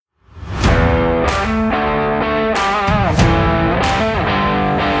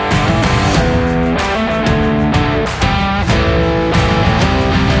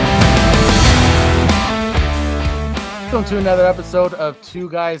to another episode of Two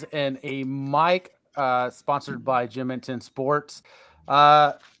Guys and a Mic, sponsored by Jim Minton Sports. We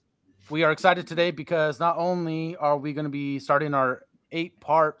are excited today because not only are we going to be starting our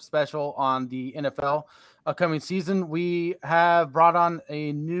 8-part special on the NFL upcoming season, we have brought on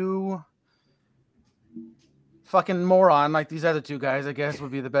a new fucking moron like these other two guys, I guess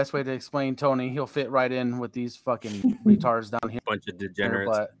would be the best way to explain Tony. He'll fit right in with these fucking retards down here. Bunch of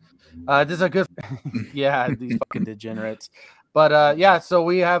degenerates. But this is a good, yeah, these fucking degenerates. But yeah, so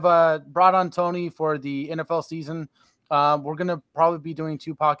we have brought on Tony for the NFL season. We're gonna probably be doing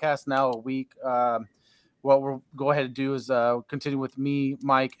 2 podcasts now a week. What we'll go ahead and do is continue with me,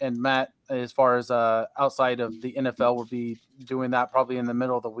 Mike, and Matt. As far as outside of the NFL, we'll be doing that probably in the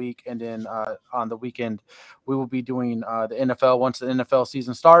middle of the week, and then on the weekend, we will be doing the NFL. Once the NFL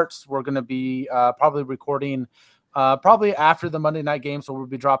season starts, we're going to be probably recording probably after the Monday night game. So we'll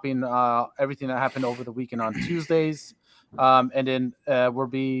be dropping everything that happened over the weekend on Tuesdays. And then we'll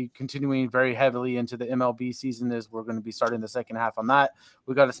be continuing very heavily into the MLB season as we're going to be starting the second half on that.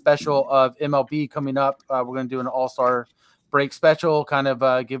 We got a special of MLB coming up. We're going to do an all-star break special, kind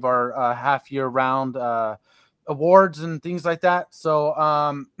of give our half-year round awards and things like that.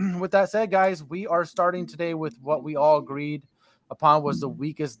 So with that said, guys, we are starting today with what we all agreed upon was the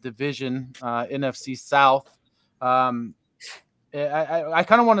weakest division, NFC South. I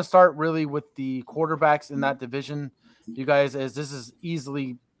kind of want to start really with the quarterbacks in that division. You guys, as this is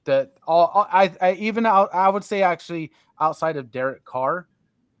easily that all I would say actually outside of Derek Carr,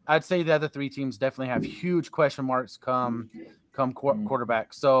 I'd say the other 3 teams definitely have huge question marks come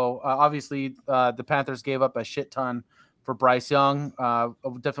quarterback. So obviously the Panthers gave up a shit ton for Bryce Young. I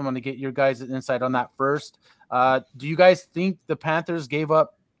definitely want to get your guys' insight on that first. Do you guys think the Panthers gave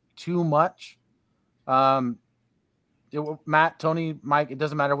up too much? Matt, Tony, Mike, it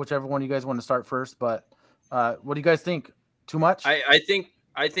doesn't matter whichever one you guys want to start first, but what do you guys think? Too much? I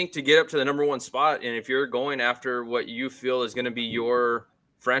think to get up to the number 1 spot, and if you're going after what you feel is going to be your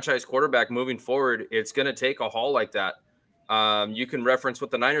franchise quarterback moving forward, it's going to take a haul like that. You can reference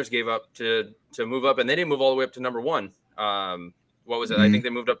what the Niners gave up to move up, and they didn't move all the way up to number 1. What was it? I think they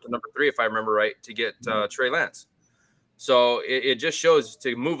moved up to number 3, if I remember right, to get Trey Lance. So it just shows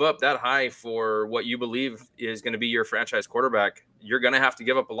to move up that high for what you believe is going to be your franchise quarterback, you're going to have to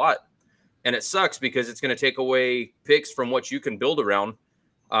give up a lot. And it sucks because it's going to take away picks from what you can build around.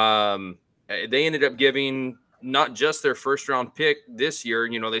 They ended up giving not just their first round pick this year.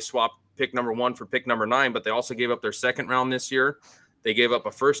 You know, they swapped pick number 1 for pick number 9, but they also gave up their second round this year. They gave up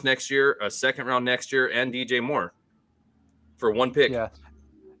a first next year, a second round next year, and DJ Moore for 1 pick. Yeah.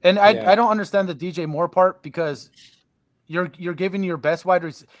 And I don't understand the DJ Moore part because you're giving your best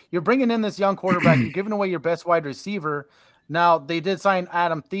you're bringing in this young quarterback. You're giving away your best wide receiver. Now, they did sign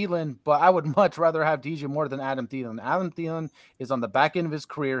Adam Thielen, but I would much rather have DJ Moore than Adam Thielen. Adam Thielen is on the back end of his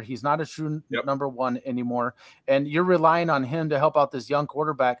career. He's not a true number 1 anymore, and you're relying on him to help out this young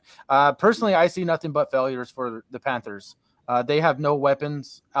quarterback. Personally, I see nothing but failures for the Panthers. They have no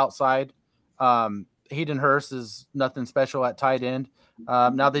weapons outside. Hayden Hurst is nothing special at tight end.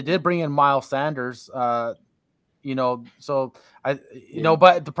 Now, they did bring in Miles Sanders, but the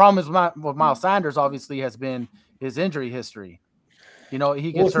problem is with Miles Sanders obviously has been his injury history. He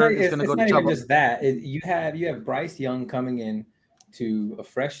gets hurt. He's going to go to trouble. It's not even just that. You have Bryce Young coming in to a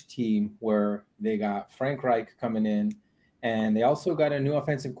fresh team where they got Frank Reich coming in, and they also got a new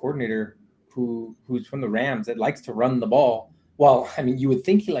offensive coordinator who's from the Rams that likes to run the ball. Well, I mean, you would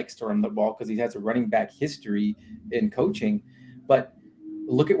think he likes to run the ball because he has a running back history in coaching, but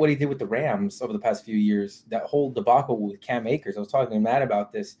look at what he did with the Rams over the past few years. That whole debacle with Cam Akers. I was talking to Matt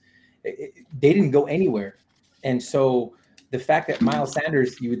about this. They didn't go anywhere. And so the fact that Miles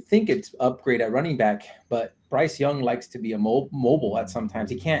Sanders, you would think it's upgrade at running back, but Bryce Young likes to be a mobile at sometimes.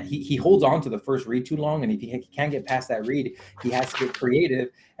 He can't. He holds on to the first read too long, and if he can't get past that read, he has to get creative,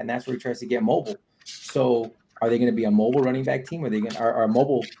 and that's where he tries to get mobile. So are they going to be a mobile running back team? Or are a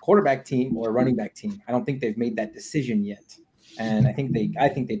mobile quarterback team or a running back team? I don't think they've made that decision yet. And I think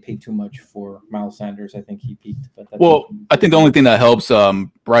they paid too much for Miles Sanders. I think he peaked. But I think the only thing that helps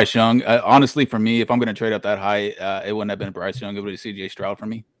Bryce Young, honestly, for me, if I'm going to trade up that high, it wouldn't have been Bryce Young. It would be CJ Stroud for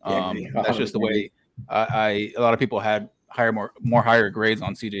me. That's just the way. A lot of people had higher grades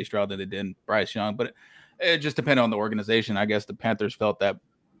on CJ Stroud than they did Bryce Young, but it just depended on the organization. I guess the Panthers felt that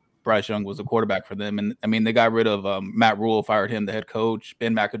Bryce Young was a quarterback for them, and I mean they got rid of Matt Rule, fired him, the head coach.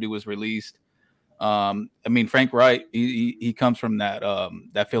 Ben McAdoo was released. I mean, Frank Wright, he comes from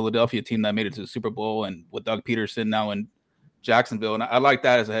that Philadelphia team that made it to the Super Bowl, and with Doug Peterson now in Jacksonville. And I like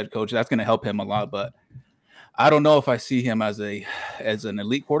that as a head coach. That's going to help him a lot. But I don't know if I see him as an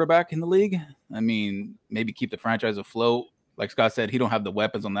elite quarterback in the league. I mean, maybe keep the franchise afloat. Like Scott said, he don't have the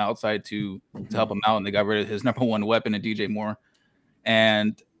weapons on the outside to help him out, and they got rid of his number one weapon in DJ Moore.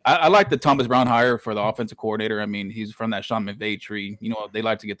 And I like the Thomas Brown hire for the offensive coordinator. I mean, he's from that Sean McVay tree. You know, they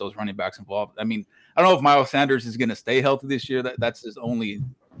like to get those running backs involved. I mean, I don't know if Miles Sanders is going to stay healthy this year. That's his only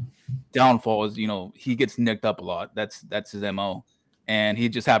downfall is, you know, he gets nicked up a lot. That's his MO. And he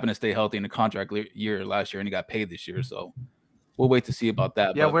just happened to stay healthy in the contract year last year, and he got paid this year. So we'll wait to see about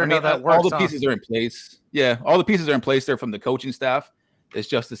that. Yeah, but, that works. All the pieces are in place. Yeah, all the pieces are in place there from the coaching staff. It's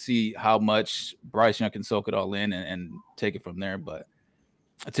just to see how much Bryce Young can soak it all in and take it from there. But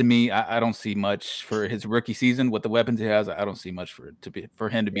to me, I don't see much for his rookie season with the weapons he has. I don't see much for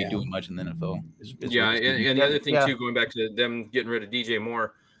him to be doing much in the NFL. And the other thing too, going back to them getting rid of DJ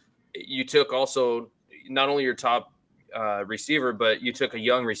Moore, you took also not only your top receiver, but you took a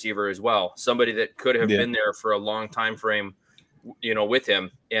young receiver as well, somebody that could have been there for a long time frame, you know, with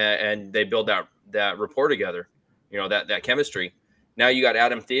him, and they build that rapport together, you know, that chemistry. Now you got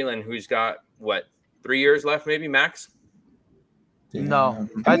Adam Thielen, who's got what, 3 years left, maybe max. Yeah. No,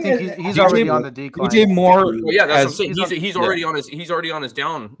 I think he's already on the decline. DJ Moore, well, yeah, that's what I'm saying. He's already on his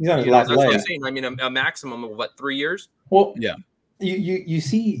down. He's on his last that's leg. what I'm saying. I mean, a maximum of what, 3 years? Well, yeah. You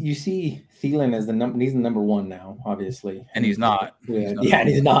see Thielen as he's the number one now, obviously, and he's not. And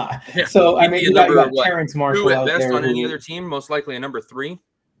he's not. So I mean, you got Terrence Marshall who at out best there on any other team, most likely a number 3.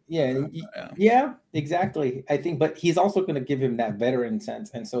 Yeah, exactly. I think, but he's also going to give him that veteran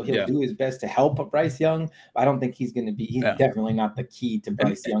sense, and so he'll do his best to help Bryce Young. I don't think he's going to be. He's definitely not the key to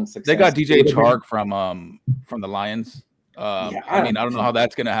Bryce Young's success. They got DJ Chark from the Lions. I mean, I don't know how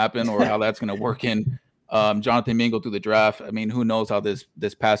that's going to happen or how that's going to work in. Jonathan Mingo through the draft. I mean, who knows how this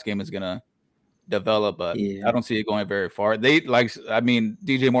pass game is going to develop, but I don't see it going very far.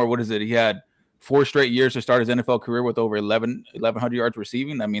 DJ Moore, what is it? He had 4 straight years to start his NFL career with over 1,100 yards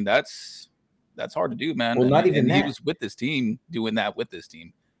receiving. I mean, that's hard to do, man. Well, not even that. He was with this team, doing that with this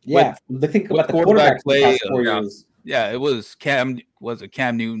team. Yeah, think about the quarterback play. It was Cam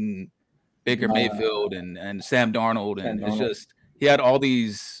Newton, Baker Mayfield, and Sam Darnold, and it's just he had all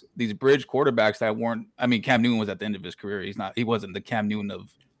these bridge quarterbacks that weren't. I mean, Cam Newton was at the end of his career. He wasn't the Cam Newton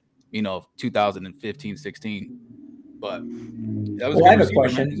of 2015, 16. But I have a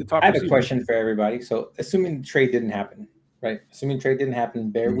question. I have a question for everybody. So, assuming the trade didn't happen, right? Assuming the trade didn't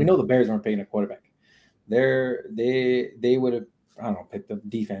happen, we know the Bears weren't paying a quarterback. They would have, I don't know, picked up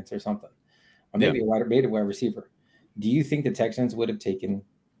defense or something, or maybe a wide receiver. Do you think the Texans would have taken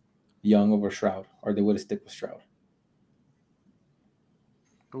Young over Stroud, or they would have stuck with Stroud?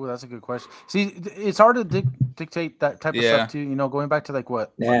 Oh, that's a good question. See, it's hard to dictate that type of stuff too. You know, going back to like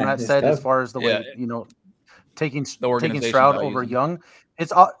what Matt said as far as the way taking Stroud over Young.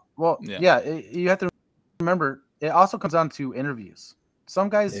 It's you have to remember it also comes down to interviews. Some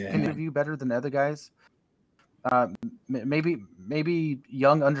guys can interview better than other guys. Maybe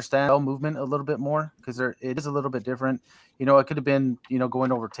Young understands ball movement a little bit more because it is a little bit different. You know, it could have been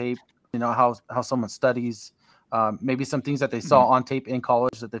going over tape. You know how someone studies. Maybe some things that they saw on tape in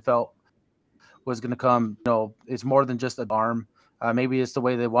college that they felt was going to come. It's more than just an arm. Maybe it's the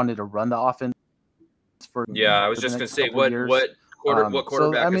way they wanted to run the offense. I was just going to say what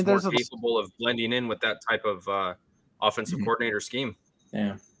quarterback is more capable of blending in with that type of offensive coordinator scheme.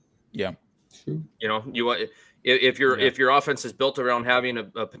 Yeah. You know, if your offense is built around having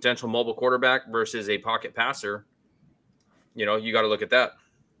a potential mobile quarterback versus a pocket passer, you got to look at that.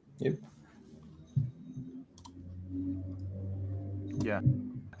 Yep. Yeah.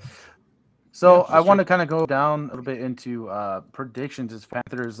 So I want to kind of go down a little bit into predictions as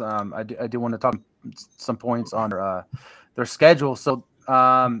Panthers. I do want to talk some points on their schedule. So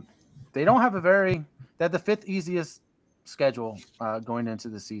they don't have they have the 5th easiest schedule going into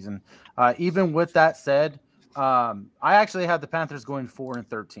the season. Even with that said, I actually have the Panthers going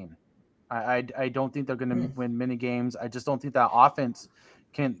 4-13. I don't think they're going to win many games. I just don't think that offense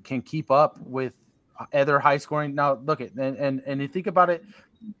can keep up with other high scoring. Now look at and you think about it.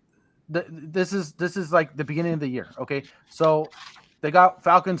 This is like the beginning of the year. Okay, so they got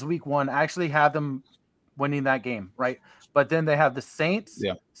Falcons week 1. I actually have them winning that game, right? But then they have the Saints,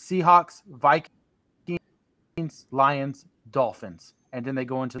 Seahawks, Vikings, Lions, Dolphins, and then they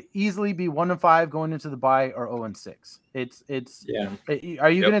go into easily be 1-5 going into the bye or 0-6.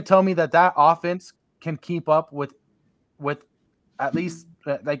 Are you going to tell me that offense can keep up with at least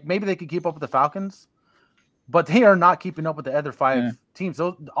like maybe they could keep up with the Falcons, but they are not keeping up with the other 5 teams.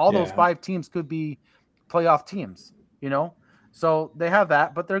 Those 5 teams could be playoff teams, So they have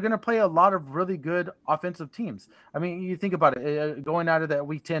that, but they're going to play a lot of really good offensive teams. I mean, you think about it, going out of that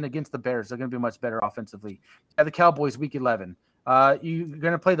week 10 against the Bears, they're going to be much better offensively. The Cowboys week 11. You're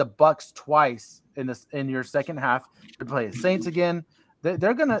going to play the Bucks twice in your second half. You play the Saints again. They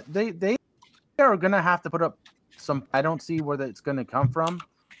are going to have to put up some. I don't see where that's going to come from.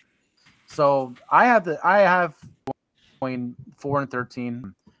 So I have going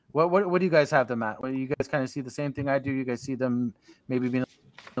 4-13. What do you guys have them at? Well, you guys kind of see the same thing I do. You guys see them maybe being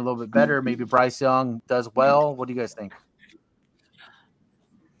a little bit better. Maybe Bryce Young does well. What do you guys think?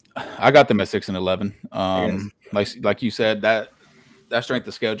 I got them at 6-11. Like you said, that strength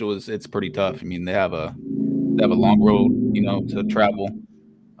of schedule it's pretty tough. I mean, they have a long road, to travel.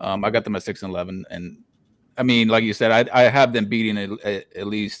 I got them at 6-11, and I mean, like you said, I have them beating at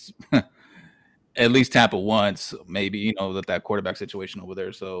least at least Tampa once, maybe, that quarterback situation over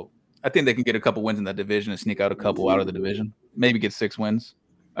there. So I think they can get a couple wins in that division and sneak out a couple out of the division. Maybe get 6 wins.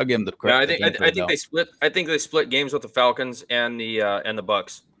 I'll give them the credit. Yeah, I think they split. I think they split games with the Falcons and the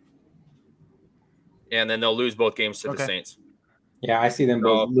Bucks, and then they'll lose both games to the Saints. Yeah, I see them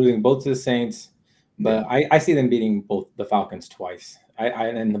both losing both to the Saints, but I see them beating both the Falcons twice.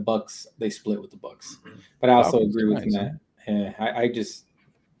 And the Bucks, they split with the Bucks. But I also agree with that. Yeah,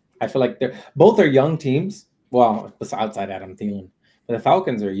 I feel like both are young teams. Well, outside Adam Thielen, but the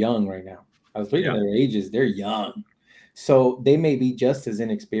Falcons are young right now. I was looking at their ages; they're young, so they may be just as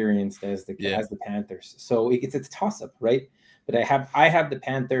inexperienced as the Panthers. So it's a toss up, right? But I have the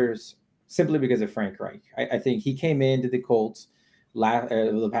Panthers simply because of Frank Reich. I think he came into the Colts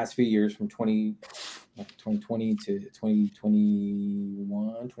the past few years from 2020 to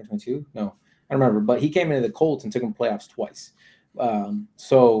 2021, 2022. No, I don't remember, but he came into the Colts and took them playoffs twice.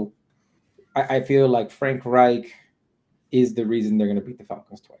 So I feel like Frank Reich is the reason they're going to beat the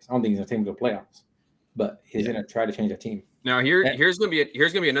Falcons twice. I don't think he's going to take them to the playoffs, but he's going to try to change that team. Now here's going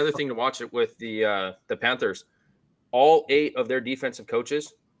to be another thing to watch it with the Panthers. All 8 of their defensive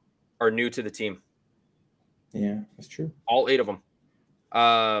coaches are new to the team. Yeah, that's true. All 8 of them.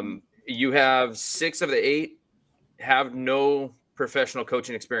 You have 6 of the 8 have no professional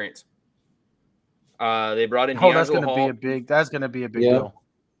coaching experience. They brought in that's going to be a big deal.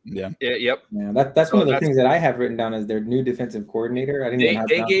 Yeah. Yeah. That's one of the things that I have written down as their new defensive coordinator. I didn't.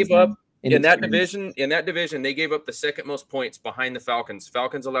 They gave up in that division. In that division, they gave up the second most points behind the Falcons.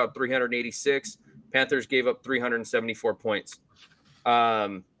 Falcons allowed 386. Panthers gave up 374 points.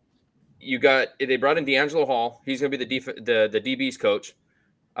 They brought in D'Angelo Hall. He's going to be the DB's coach.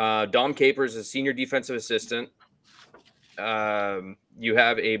 Dom Capers is a senior defensive assistant. You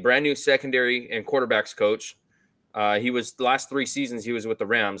have a brand new secondary and quarterbacks coach. He was the last 3 seasons he was with the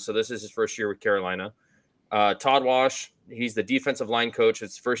Rams, so this is his first year with Carolina. Todd Wash, he's the defensive line coach.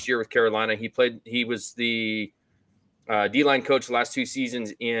 It's first year with Carolina. He was the D-line coach the last 2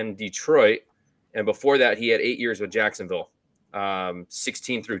 seasons in Detroit, and before that he had 8 years with Jacksonville.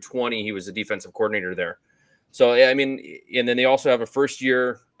 16 through 20, he was the defensive coordinator there. So I mean, and then they also have a first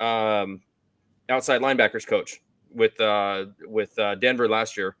year outside linebackers coach with Denver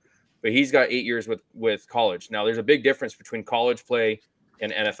last year, but he's got 8 years with college. Now there's a big difference between college play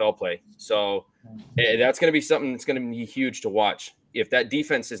and NFL play. So that's going to be something that's going to be huge to watch. If that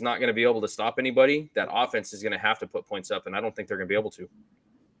defense is not going to be able to stop anybody, that offense is going to have to put points up, and I don't think they're going to be able to.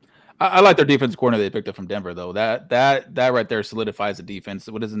 I like their defensive corner they picked up from Denver, though. That right there solidifies the defense.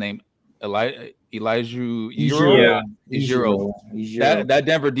 What is his name? Elijah Ejiro. That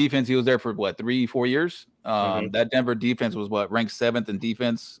Denver defense, he was there for 3-4 years. That Denver defense was ranked 7th in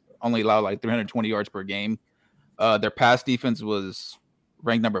defense, only allowed like 320 yards per game. Their pass defense was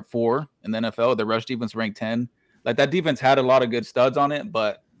ranked number 4 in the NFL. Their rush defense ranked 10. Like, that defense had a lot of good studs on it,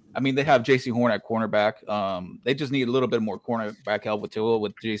 but I mean, they have J.C. Horn at cornerback. They just need a little bit more cornerback help with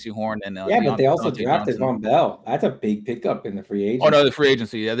J.C. Horn and but they also drafted Von Bell. That's a big pickup in the free agency. Oh no, the free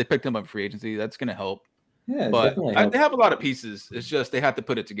agency. Yeah, they picked him up in free agency. That's going to help. Yeah, but they have a lot of pieces. It's just they have to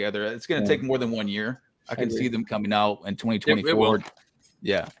put it together. It's going to take more than 1 year. I can see them coming out in 2024.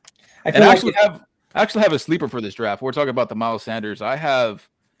 Yeah, I actually have a sleeper for this draft. We're talking about the Miles Sanders.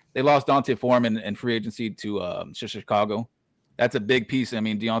 They lost D'Onta Foreman in free agency to Chicago. That's a big piece. I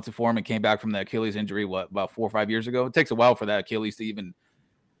mean, D'Onta Foreman came back from the Achilles injury, about 4 or 5 years ago? It takes a while for that Achilles to even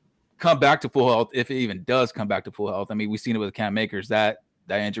come back to full health, if it even does come back to full health. I mean, we've seen it with Cam Akers. That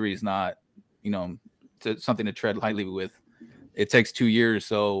injury is not, something to tread lightly with. It takes 2 years,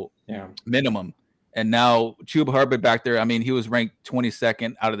 so minimum. And now Chuba Hubbard back there, I mean, he was ranked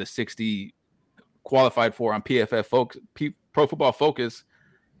 22nd out of the 60 qualified for on PFF Pro Football Focus,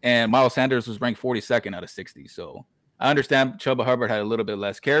 and Miles Sanders was ranked 42nd out of 60. So I understand Chuba Hubbard had a little bit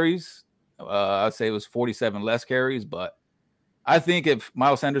less carries. I'd say it was 47 less carries, but I think if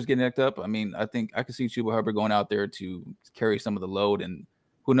Miles Sanders get nicked up, I mean, I think I could see Chuba Hubbard going out there to carry some of the load, and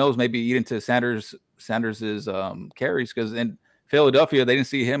who knows, maybe eat into Sanders's carries, because in Philadelphia they didn't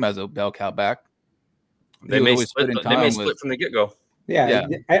see him as a bell cow back. They may split from the get-go. Yeah.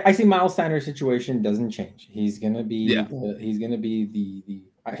 I see Miles Sanders' situation doesn't change. He's gonna be the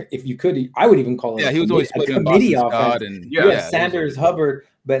if you could, I would even call it. Yeah, he was always split in committee offense. And Sanders, Hubbard,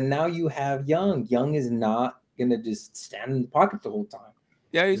 but now you have Young. Young is not gonna just stand in the pocket the whole time.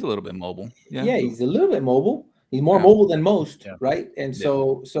 Yeah, he's a little bit mobile. Yeah, he's a little bit mobile. He's more mobile than most, right? And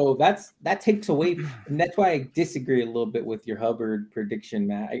so that takes away, and that's why I disagree a little bit with your Hubbard prediction,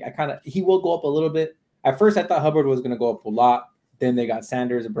 Matt. He will go up a little bit. At first, I thought Hubbard was going to go up a lot. Then they got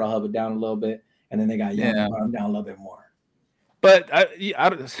Sanders and brought Hubbard down a little bit, and then they got Young and brought him down a little bit more. But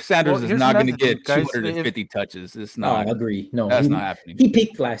Sanders is not going to get 250 touches. It's not. I agree. No, that's not happening. He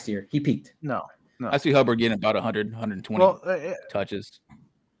peaked last year. He peaked. No. I see Hubbard getting about 100, 120 touches.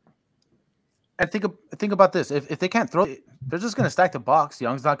 And think about this. If they can't throw, they're just going to stack the box.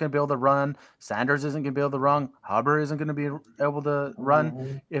 Young's not going to be able to run. Sanders isn't going to be able to run. Hubbard isn't going to be able to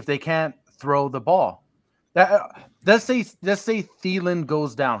run if they can't throw the ball. Let's say Thielen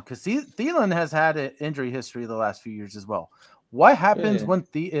goes down, because Thielen has had an injury history the last few years as well. What happens when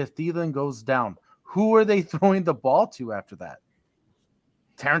if Thielen goes down? Who are they throwing the ball to after that?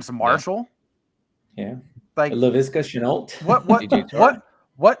 Terrence Marshall? Yeah. Like Laviska Shenault?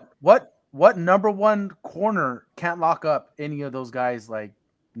 What number one corner can't lock up any of those guys like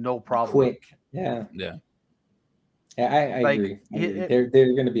no problem? Quick. Yeah. I agree. They're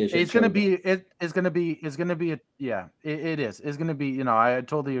going to be a shit It's going to be it is going to be it is. It's going to be, I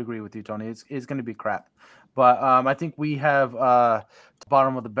totally agree with you, Tony. It's going to be crap. But I think we have the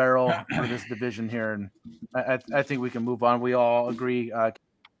bottom of the barrel for this division here, and I think we can move on. We all agree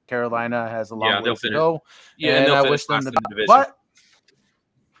Carolina has a long way to go. Yeah, and I wish them the division. But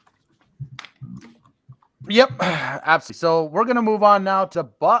yep, absolutely. So we're gonna move on now to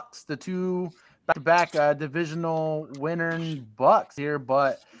Bucks, the two back-to-back divisional winning Bucks here.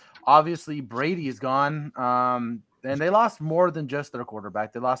 But obviously Brady is gone, and they lost more than just their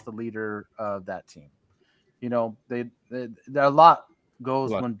quarterback. They lost the leader of that team. They a lot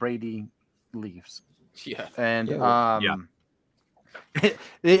goes when Brady leaves. Yeah, and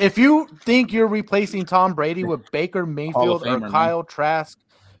if you think you're replacing Tom Brady with Baker Mayfield or Kyle Trask,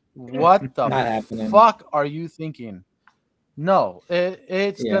 what the fuck are you thinking? No,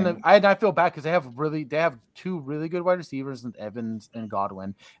 it's gonna. I feel bad because they have two really good wide receivers in Evans and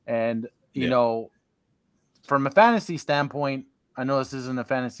Godwin, and from a fantasy standpoint, I know this isn't a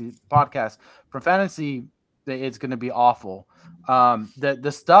fantasy podcast. From fantasy, it's going to be awful.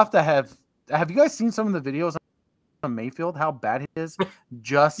 The stuff that have you guys seen some of the videos on Mayfield? How bad he is?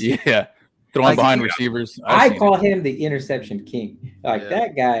 Just throwing behind receivers. I call him the interception king.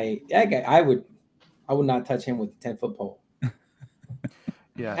 That guy. I would not touch him with a 10-foot pole.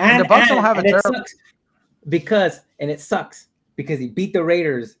 Yeah, and the Bucs don't have a terrible. It sucks because he beat the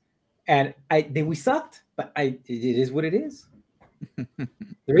Raiders, and we sucked. But it is what it is. The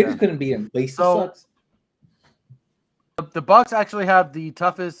Raiders couldn't beat him. But he still sucks. The Bucs actually have the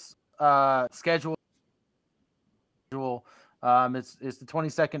toughest schedule. It's the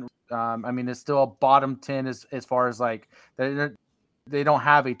 22nd. I mean, it's still a bottom 10 as far as like they don't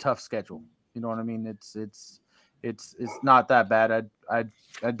have a tough schedule. You know what I mean? It's not that bad.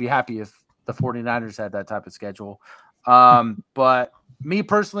 I'd be happy if the 49ers had that type of schedule. But me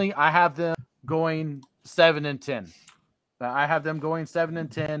personally, I have them going 7-10. I have them going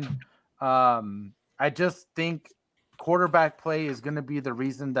 7-10. I just think quarterback play is going to be the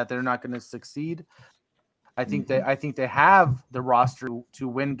reason that they're not going to succeed. I think they have the roster to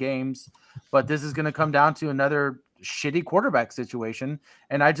win games, but this is going to come down to another shitty quarterback situation,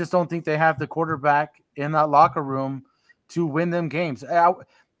 and I just don't think they have the quarterback in that locker room to win them games.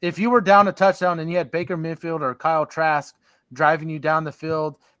 If you were down a touchdown and you had Baker Mayfield or Kyle Trask driving you down the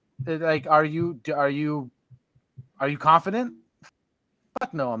field, like are you confident?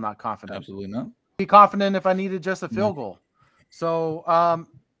 Fuck no, I'm not confident. Absolutely not. Be confident if I needed just a field goal. So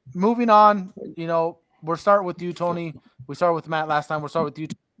moving on, we'll start with you, Tony. We started with Matt last time. We'll start with you,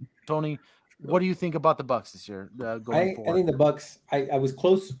 Tony. What do you think about the Bucs this year? Going forward? I think the Bucs. I was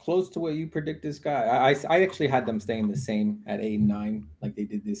close to what you predicted, Scott. I actually had them staying the same at 8-9, like they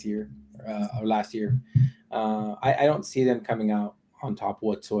did this year or last year. I don't see them coming out on top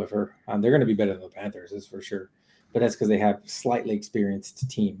whatsoever. They're going to be better than the Panthers, that's for sure. But that's because they have slightly experienced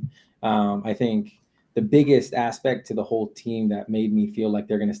team. I think the biggest aspect to the whole team that made me feel like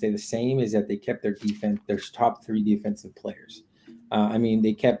they're going to stay the same is that they kept their defense, their top 3 defensive players.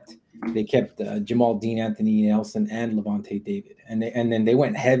 They kept They kept Jamal Dean, Anthony Nelson, and Levante David, and then they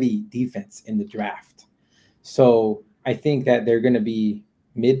went heavy defense in the draft. So I think that they're going to be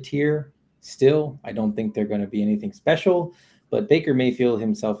mid-tier still. I don't think they're going to be anything special. But Baker Mayfield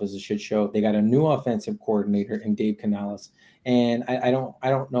himself is a shit show. They got a new offensive coordinator in Dave Canales, and I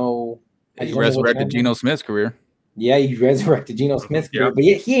don't know. He resurrected Geno Smith's career. Yeah, he resurrected Geno Smith's career, but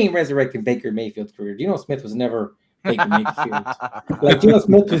he ain't resurrecting Baker Mayfield's career. Geno Smith was never Baker Mayfield. Like Geno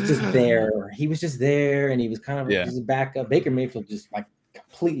Smith was just there. He was just there, and he was kind of just a backup. Baker Mayfield just like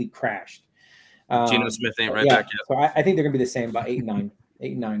completely crashed. Geno Smith ain't right back yet. So I think they're gonna be the same, about 8-9.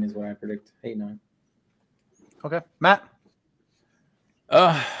 8-9 is what I predict. 8-9. Okay, Matt.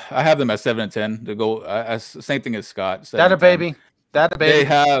 I have them at 7 and 10 to go. Same thing as Scott. That a baby. That a baby. They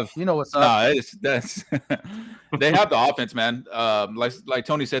have. You know what's up. No, that's. They have the offense, man. Like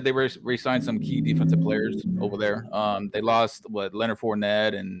Tony said, they re-signed some key defensive players over there. They lost Leonard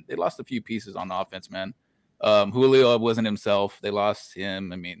Fournette, and they lost a few pieces on offense, man. Julio wasn't himself. They lost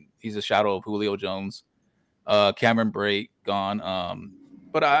him. I mean, he's a shadow of Julio Jones. Cameron Brate gone.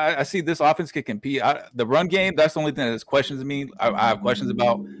 But I see this offense can compete. The run game, that's the only thing that's questions to me. I have questions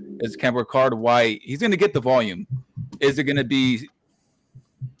about is Cameron White. He's going to get the volume. Is it going to be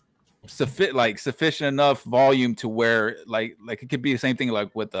sufficient enough volume to where like it could be the same thing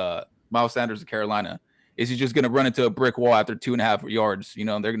like with Miles Sanders of Carolina? Is he just going to run into a brick wall after 2.5 yards? You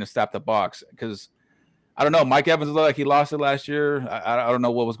know, they're going to stop the box because I don't know. Mike Evans looked like he lost it last year. I don't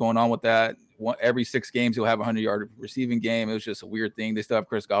know what was going on with that. Every 6 games, he'll have a 100-yard receiving game. It was just a weird thing. They still have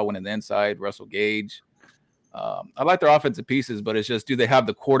Chris Godwin in the inside, Russell Gage. I like their offensive pieces, but it's just, do they have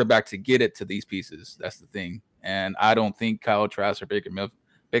the quarterback to get it to these pieces? That's the thing. And I don't think Kyle Trask or Baker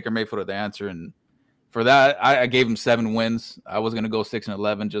Mayfield are the answer. And for that, I gave them 7 wins. I was going to go 6 and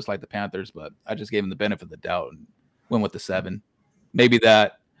 11, just like the Panthers, but I just gave them the benefit of the doubt and went with the 7. Maybe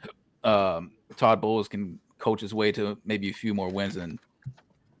that Todd Bowles can coach his way to maybe a few more wins than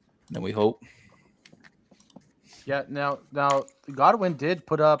we hope. Yeah. Now Godwin did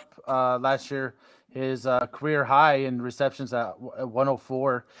put up last year his career high in receptions at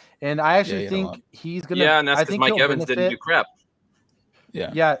 104, and I actually think he's gonna. Yeah, and that's because Mike Evans didn't do crap.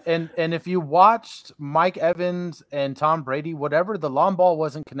 Yeah, and if you watched Mike Evans and Tom Brady, whatever, the long ball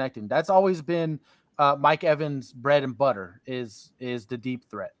wasn't connecting. That's always been Mike Evans' bread and butter is the deep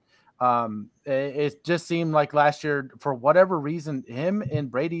threat. It just seemed like last year, for whatever reason, him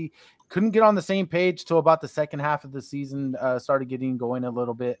and Brady couldn't get on the same page till about the second half of the season, started getting going a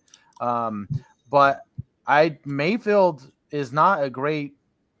little bit. But Mayfield is not a great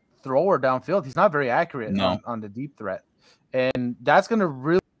thrower downfield. He's not very accurate on the deep threat. And that's going to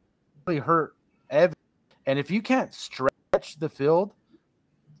really hurt Evans. And if you can't stretch the field,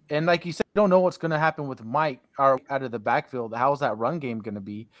 and like you said, you don't know what's going to happen with Mike or out of the backfield, how's that run game going to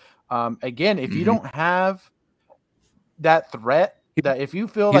be? Again, if you don't have that threat, that if you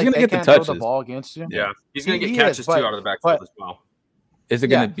feel like they can't throw the ball against you, he's going to get catches too out of the backfield as well. Is it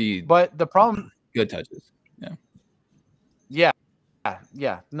going to be? But the problem, good touches.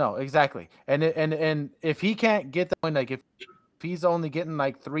 No, exactly. And if he can't get that one, like if he's only getting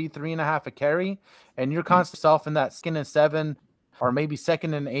like 3.5 a carry, and you're constantly yourself in that 2nd and 7 or maybe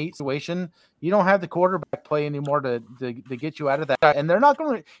 2nd and 8 situation, you don't have the quarterback play anymore to get you out of that. And they're not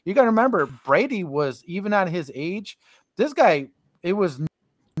going to. You got to remember, Brady was, even at his age, this guy, it was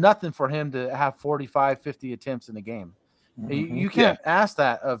nothing for him to have 45, 50 attempts in a game. You can't ask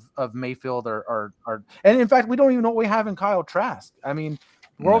that of Mayfield or and in fact, we don't even know what we have in Kyle Trask. I mean,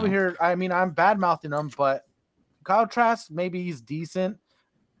 we're over here. I mean, I'm bad mouthing him, but Kyle Trask, maybe he's decent,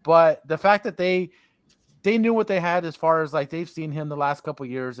 but the fact that they knew what they had as far as like they've seen him the last couple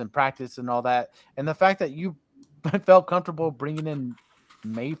of years in practice and all that, and the fact that you felt comfortable bringing in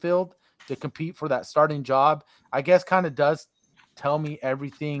Mayfield to compete for that starting job, I guess kind of does tell me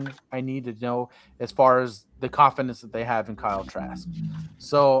everything I need to know as far as the confidence that they have in Kyle Trask.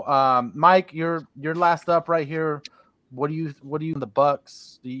 So, Mike, you're last up right here. What do you in the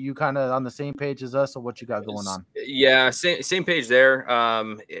Bucks? Are you kind of on the same page as us, or what you got going on? Yeah, same page there.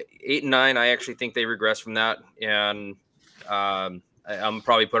 8 and 9, I actually think they regress from that, and I'm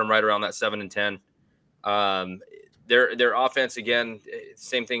probably put them right around that 7 and 10. Their offense, again,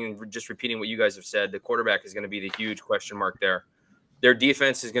 same thing. Just repeating what you guys have said, the quarterback is going to be the huge question mark there. Their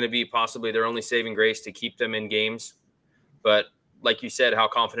defense is going to be possibly their only saving grace to keep them in games. But like you said, how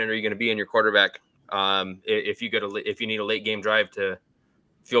confident are you going to be in your quarterback if you need a late game drive to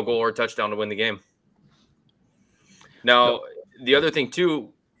field goal or touchdown to win the game? Now, the other thing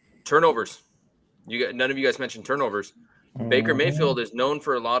too, turnovers. None of you guys mentioned turnovers. Baker Mayfield is known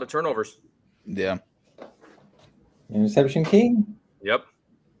for a lot of turnovers. Yeah. Interception king. Yep.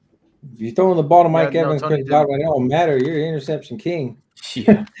 If you're throwing the ball to Mike no, Evans, Tony Chris Godwin, it don't matter. You're an interception king.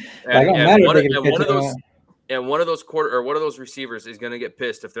 Yeah. Like, it don't matter if they can catch it or not. And one of those receivers is going to get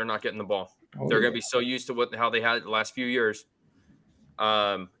pissed if they're not getting the ball. They're going to be so used to how they had it the last few years.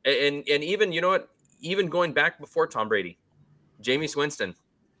 And even, you know what? Even going back before Tom Brady, Jameis Winston,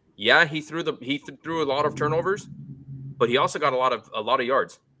 yeah, he threw a lot of turnovers, but he also got a lot of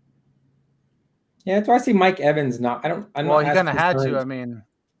yards. Yeah, that's why I see Mike Evans not. I'm well, not he as kind of had concerned. to. I mean,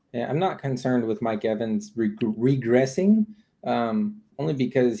 Yeah, I'm not concerned with Mike Evans regressing, only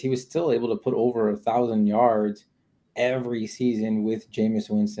because he was still able to put over 1,000 yards every season with Jameis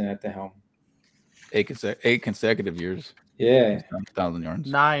Winston at the helm. 8 consecutive years. Yeah, 1,000 yards.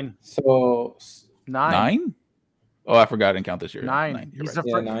 9. So 9? Oh, I forgot. I didn't count this year. 9. You're He's right.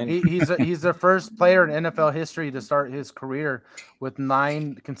 Yeah, 9. he's the first player in NFL history to start his career with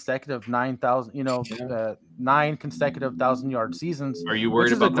 9 consecutive 9,000. You know, 9 consecutive 1,000-yard seasons. Are you worried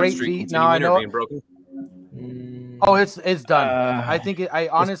which is about a great that streak feat? Now I continuing or know. being broken? Oh, it's done. I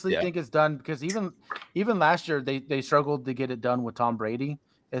honestly yeah. think it's done because even last year they struggled to get it done with Tom Brady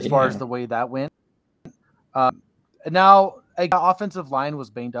as far as the way that went. Now offensive line was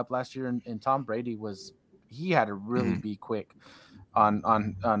banged up last year, and Tom Brady he had to really be quick on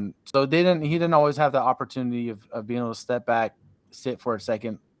so he didn't always have the opportunity of being able to step back, sit for a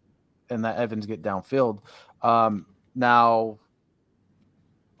second, and let Evans get downfield. Now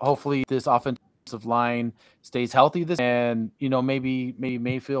hopefully this offensive line stays healthy and maybe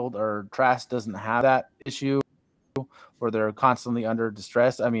Mayfield or Trask doesn't have that issue where they're constantly under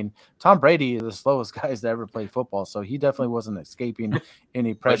distress. I mean, Tom Brady is the slowest guy to ever play football, so he definitely wasn't escaping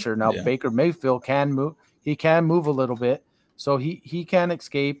any pressure. Now Baker Mayfield can move. He can move a little bit, so he can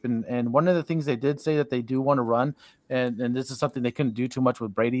escape. And one of the things they did say that they do want to run, and this is something they couldn't do too much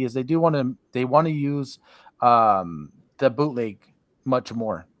with Brady, is they want to use the bootleg much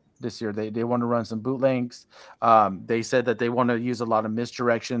more this year. They want to run some bootlegs. They said that they want to use a lot of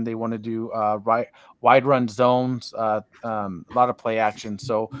misdirection. They want to do wide run zones, a lot of play action.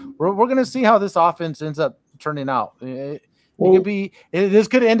 So we're going to see how this offense ends up turning out. This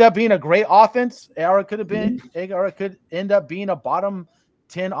could end up being a great offense, or it could end up being a bottom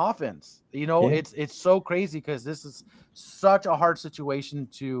 10 offense. It's so crazy because this is such a hard situation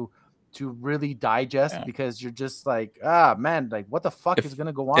to really digest because you're just like, man, like what the fuck is going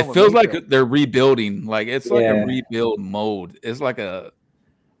to go on? It feels like they're rebuilding. Like it's like a rebuild mode. It's like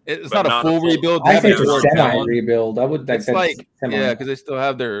it's not a full rebuild. I think it's a semi-rebuild. I would because they still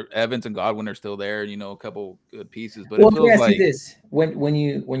have their Evans and Godwin are still there. A couple good pieces. But it feels like this when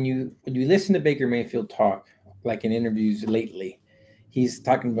you listen to Baker Mayfield talk, like in interviews lately, he's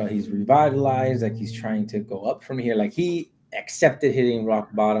talking about he's revitalized, like he's trying to go up from here, like he accepted hitting rock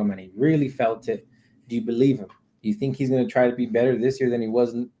bottom and he really felt it. Do you believe him? Do you think he's going to try to be better this year than he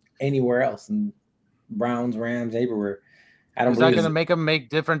was anywhere else in Browns, Rams, everywhere? I don't. Is that going to make him make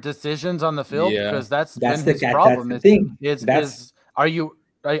different decisions on the field? Yeah. Because that's been his problem. That's the thing.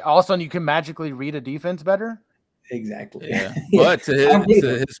 All of a sudden you can magically read a defense better? Exactly. Yeah. But to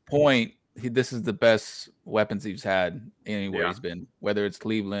his point, this is the best weapons he's had anywhere he's been. Whether it's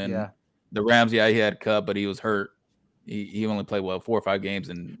Cleveland, the Rams. Yeah, he had Cup, but he was hurt. He only played 4 or 5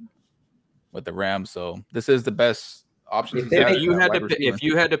 games with the Rams. So this is the best option. If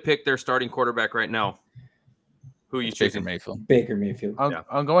you had to pick their starting quarterback right now, who are you choosing? Baker Mayfield.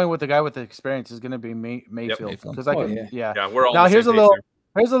 I'm going with the guy with the experience. Is going to be Mayfield because we're all now here's a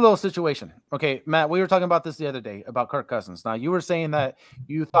little situation. Okay, Matt, we were talking about this the other day about Kirk Cousins. Now you were saying that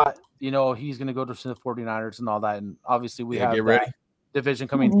you thought he's going to go to the 49ers and all that, and obviously we have that division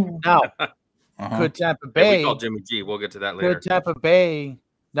coming now. Could Tampa Bay? We call Jimmy G. We'll get to that later. Could Tampa Bay?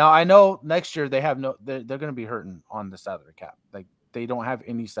 Now I know next year they're going to be hurting on the salary cap. Like they don't have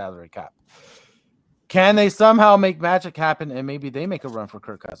any salary cap. Can they somehow make magic happen and maybe they make a run for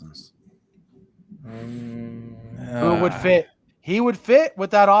Kirk Cousins? Who would fit? He would fit with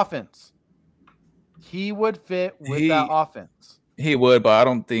that offense. He would fit with that offense. He would, but I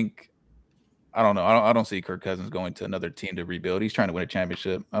don't know. I don't see Kirk Cousins going to another team to rebuild. He's trying to win a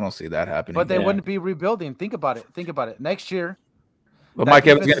championship. I don't see that happening. But they wouldn't be rebuilding. Think about it. Next year. But Mike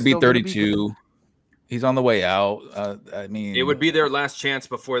Evans is going to be 32. He's on the way out. I mean, it would be their last chance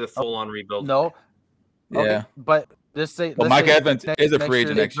before the full-on rebuild. No. Okay. Yeah. But Mike Evans is a free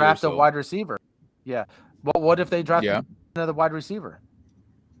agent next year. Draft a wide receiver. Yeah. But what if they draft another wide receiver?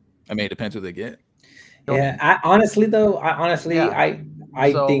 I mean, it depends who they get. Yeah. I honestly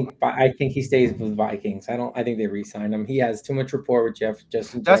think he stays with Vikings. I think they re-signed him. He has too much rapport with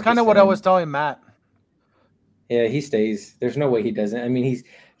Justin. That's kind of what I was telling Matt. Yeah, he stays. There's no way he doesn't. I mean,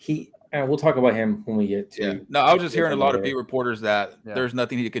 And we'll talk about him when we get to. Yeah. No, I was just hearing a lot of beat reporters that there's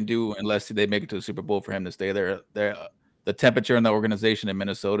nothing he can do unless they make it to the Super Bowl for him to stay there. The temperature in the organization in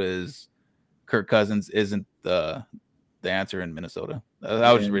Minnesota is Kirk Cousins isn't the answer in Minnesota.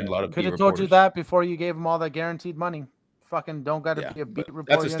 I was just reading a lot of. Could have told you that before you gave him all that guaranteed money. Fucking don't got to be a beat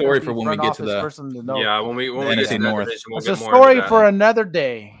reporter. That's a story for when we get to the person to know. Yeah, when we get to North. It's a story for another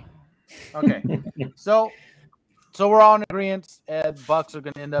day. Okay, so we're all in agreement. Bucks are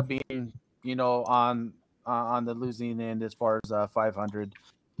going to end up being, on the losing end as far as 500.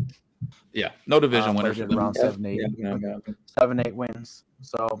 Yeah, no division winners. Around 7-8 wins.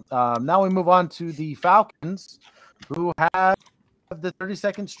 So now we move on to the Falcons, who have the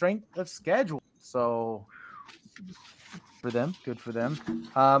 32nd strength of schedule. So for them, good for them.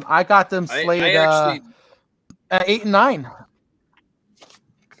 I got them slated at 8-9.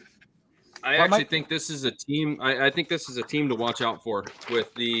 I actually think this is a team. I think this is a team to watch out for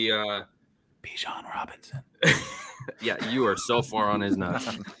with the Bijan Robinson. Yeah, you are so far on his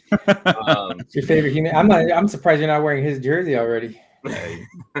nuts. Your favorite human? I'm surprised you're not wearing his jersey already. Hey,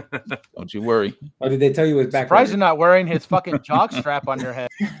 don't you worry. Oh, did they tell you it's back? Surprised you're not wearing his fucking jock strap on your head.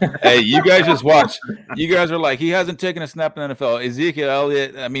 Hey, you guys just watch. You guys are like, he hasn't taken a snap in the NFL. Ezekiel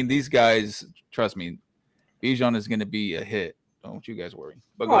Elliott. I mean, these guys. Trust me, Bijan is going to be a hit. Don't you guys worry.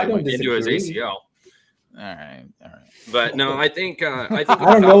 But I don't into his ACL. All right. But no, I think I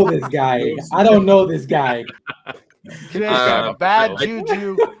don't know this guy. I don't know this guy. Bad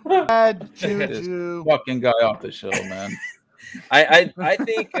juju. Bad juju. Fucking guy off the show, man. I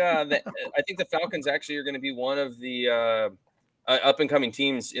think the Falcons actually are going to be one of the up and coming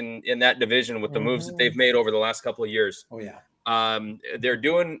teams in that division with the moves that they've made over the last couple of years. Oh yeah. They're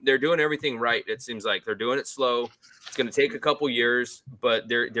doing everything right. It seems like they're doing it slow. It's going to take a couple years, but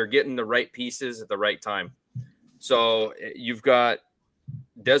they're getting the right pieces at the right time. So you've got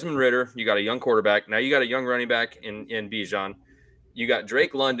Desmond Ridder, you got a young quarterback. Now you got a young running back in Bijan. You got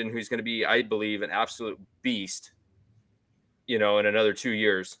Drake London, who's going to be, I believe, an absolute beast, in another 2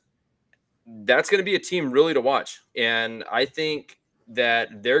 years. That's going to be a team really to watch. And I think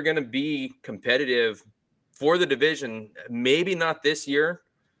that they're going to be competitive for the division. Maybe not this year,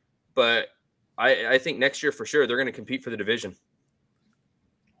 but I think next year for sure they're going to compete for the division.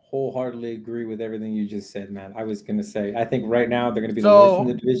 Wholeheartedly agree with everything you just said, man. I was going to say, I think right now they're going to be the worst in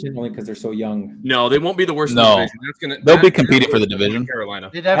the division only because they're so young. No, they won't be the worst in the division. They'll be competing for the division.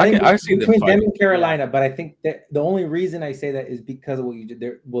 Carolina. I see between them and Carolina, but I think that the only reason I say that is because of what you did.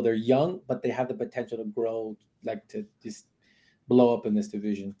 They're young, but they have the potential to grow, like to just blow up in this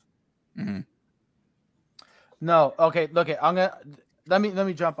division. Mm-hmm. No, okay. Look, let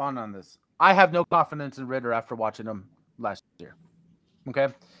me jump on this. I have no confidence in Ridder after watching him last year. Okay,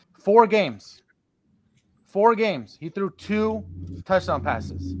 4 games. He threw 2 touchdown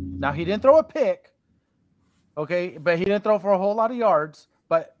passes. Now he didn't throw a pick. Okay, but he didn't throw for a whole lot of yards.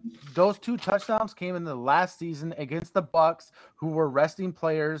 But those 2 touchdowns came in the last season against the Bucks, who were resting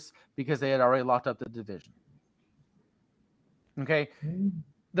players because they had already locked up the division. Okay,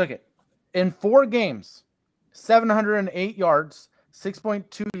 look at in 4 games. 708 yards,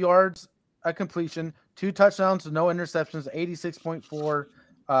 6.2 yards a completion, 2 touchdowns, no interceptions,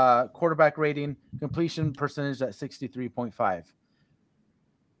 86.4 quarterback rating, completion percentage at 63.5.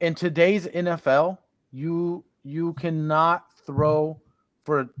 In today's NFL, you cannot throw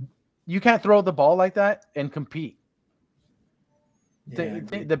the ball like that and compete. Yeah,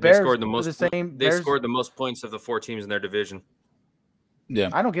 the Bears scored the most. They scored the most points of the 4 teams in their division. Yeah,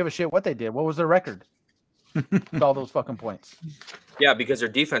 I don't give a shit what they did. What was their record? With all those fucking points. Yeah, because their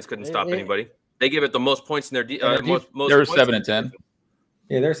defense couldn't stop anybody. They give it the most points in their most. They're 7-10.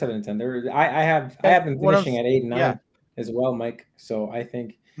 Yeah, they're 7-10. I have them finishing at 8-9 as well, Mike. So I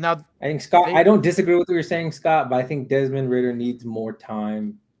think Scott. I don't disagree with what you're saying, Scott, but I think Desmond Ridder needs more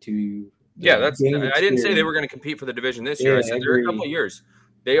time to. Yeah, I didn't say they were going to compete for the division this year. I said they're a couple of years.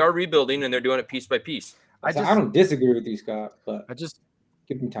 They are rebuilding and they're doing it piece by piece. I don't disagree with you, Scott, but I just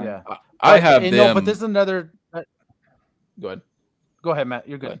give them time. Yeah. I have them. No, but this is another. Go ahead. Go ahead, Matt.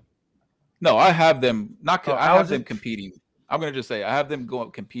 You're good. No, I have them not. I have them competing. I'm going to just say I have them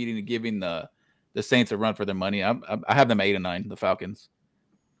going competing and giving the Saints a run for their money. I have them 8-9, the Falcons.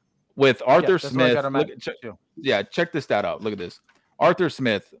 With Arthur Smith. Check this stat out. Look at this. Arthur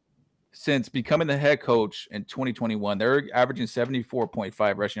Smith, since becoming the head coach in 2021, they're averaging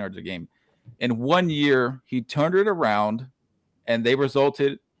 74.5 rushing yards a game. In 1 year, he turned it around, and they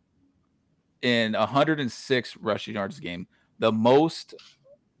resulted in 106 rushing yards a game, the most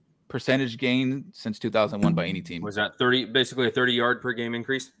percentage gain since 2001 by any team. Was that basically a 30-yard per game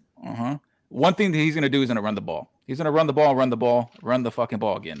increase? One thing that he's going to do is going to run the ball. He's going to run the fucking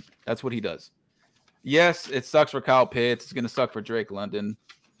ball again. That's what he does. Yes, it sucks for Kyle Pitts. It's going to suck for Drake London.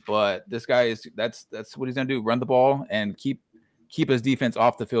 But this guy that's what he's going to do. Run the ball and keep his defense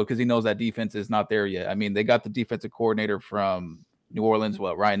off the field because he knows that defense is not there yet. I mean, they got the defensive coordinator from New Orleans,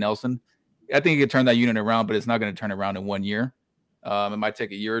 Ryan Nelson. I think he could turn that unit around, but it's not going to turn around in 1 year. It might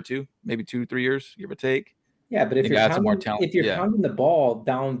take a year or two, maybe 2-3 years, give or take. Yeah, but if you're pounding the ball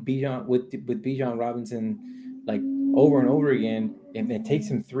down Bijan with Bijan Robinson like over and over again, and it takes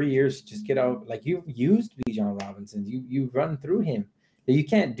him 3 years to just get out. Like you've used Bijan Robinson, you've run through him. You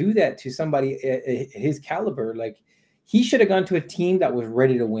can't do that to somebody his caliber. Like he should have gone to a team that was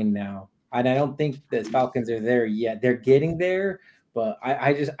ready to win now. And I don't think the Falcons are there yet. They're getting there, but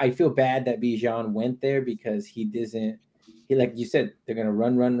I feel bad that Bijan went there because he doesn't. He, like you said, they're gonna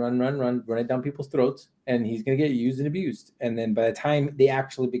run it down people's throats, and he's gonna get used and abused. And then by the time they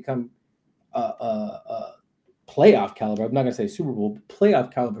actually become a playoff caliber, I'm not gonna say Super Bowl, but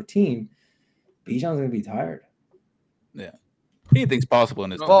playoff caliber team, Bijan's gonna be tired. Yeah. Anything's possible in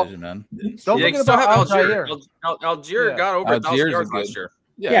this division, man. Don't forget about Algier. Algier got over 1,000 yards last year.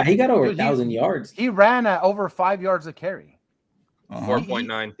 Yeah, he got over 1,000 yards. He ran at over 5 yards a carry.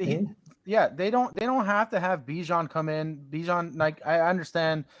 4.9. Yeah, they don't have to have Bijan come in. Bijan, like I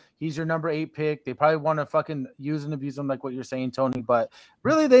understand he's your number 8 pick. They probably want to fucking use and abuse him, like what you're saying, Tony. But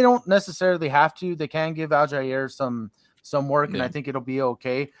really, they don't necessarily have to. They can give Algier some work, and I think it'll be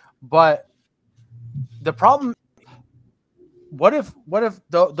okay. But the problem. What if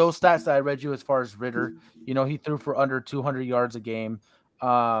those stats that I read you as far as Ritter, he threw for under 200 yards a game.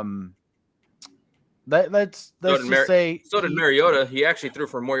 Let's just say so did Mariota. He actually threw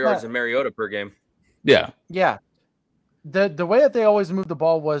for more yards than Mariota per game. Yeah. Yeah. The way that they always moved the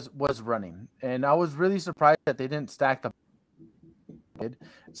ball was running, and I was really surprised that they didn't stack the.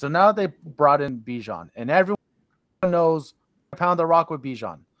 So now they brought in Bijan, and everyone knows pound the rock with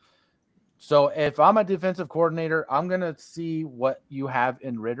Bijan. So if I'm a defensive coordinator, I'm going to see what you have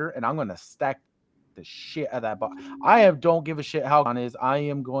in Ritter, and I'm going to stack the shit out of that ball. Don't give a shit how it is. I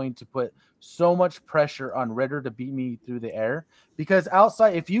am going to put so much pressure on Ritter to beat me through the air, because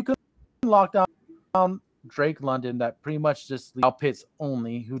outside, if you can lock down Drake London, that pretty much just leaves Pitts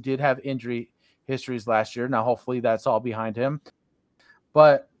only, who did have injury histories last year. Now, hopefully that's all behind him.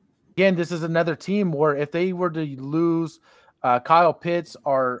 But again, this is another team where if they were to lose Kyle Pitts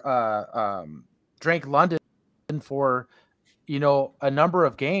or Drake London for a number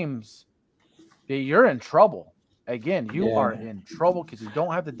of games, you're in trouble. Again, you are in trouble because you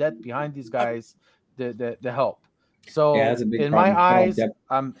don't have the depth behind these guys to help. So in my eyes,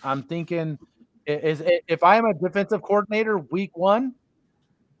 I'm thinking if I'm a defensive coordinator week 1,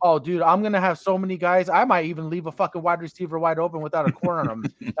 oh dude, I'm gonna have so many guys. I might even leave a fucking wide receiver wide open without a corner on them.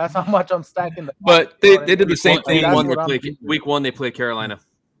 That's how much I'm stacking. But they did the same thing. Week 1 they play Carolina.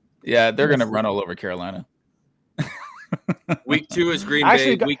 Yeah, they're gonna run all over Carolina. Week 2 is Green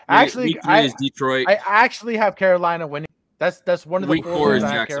Bay. Week 3 is Detroit. I actually have Carolina winning. That's one of the Week 4 is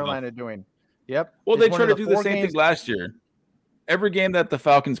I have Carolina doing. Yep. Well, they tried to do the same thing last year. Every game that the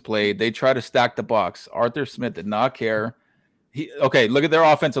Falcons played, they try to stack the box. Arthur Smith did not care. Look at their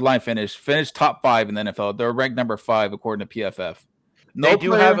offensive line finish. Finished top 5 in the NFL. They're ranked number 5 according to PFF. They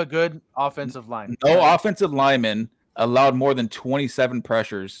do have a good offensive line. No offensive lineman allowed more than 27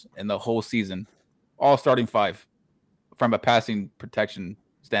 pressures in the whole season. All starting 5 from a passing protection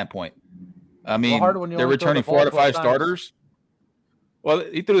standpoint. I mean, they're returning 4 out of 5 starters. Well,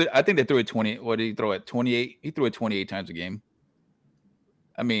 I think they threw it 20. What did he throw it? 28. He threw it 28 times a game.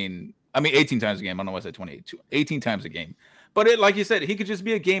 I mean 18 times a game. I don't know why I said 28. 18 times a game. But like you said, he could just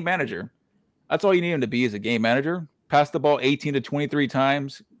be a game manager. That's all you need him to be, is a game manager. Pass the ball 18 to 23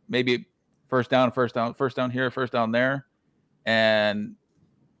 times, maybe first down here, first down there, and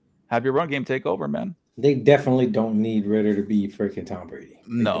have your run game take over, man. They definitely don't need Ritter to be freaking Tom Brady.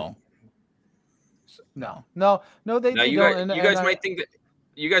 No. They don't.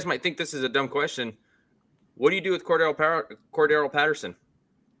 You guys might think this is a dumb question. What do you do with Cordero Patterson?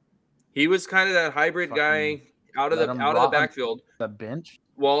 He was kind of that hybrid guy out of the backfield. The bench?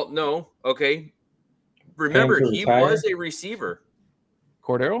 Well, no. Okay. Remember, he was a receiver.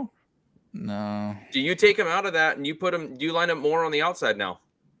 Cordero? No. Do you take him out of that and do you line up more on the outside now?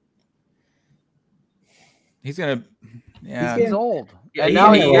 He's gonna. Yeah, he's old. Yeah, he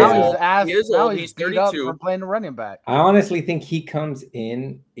is old. He's 32 for playing the running back. I honestly think he comes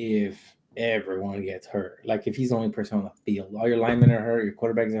in if everyone gets hurt. Like if he's the only person on the field, all your linemen are hurt, your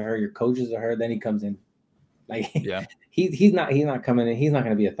quarterbacks are hurt, your coaches are hurt. Then he comes in. Like he's not coming in. He's not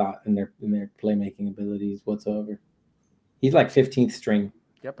going to be a thought in their playmaking abilities whatsoever. He's like 15th string.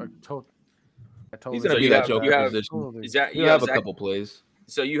 Yep, He's gonna be that joker position. Totally. Is that He'll have a couple plays.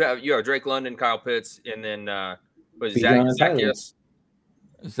 So you have Drake London, Kyle Pitts, and then was Bijan Zacchaeus?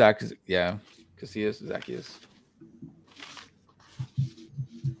 Zacchaeus.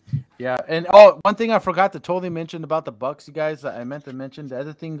 Yeah, and one thing I forgot to totally mention about the Bucks, you guys, that I meant to mention. The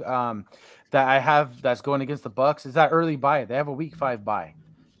other thing that I have that's going against the Bucks is that early bye. They have a week 5 bye.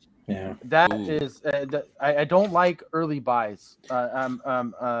 Yeah, that is. I don't like early buys. And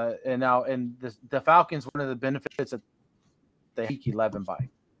the Falcons, one of the benefits that they week 11 bye.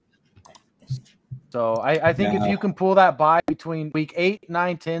 So I think if you can pull that bye between week 8,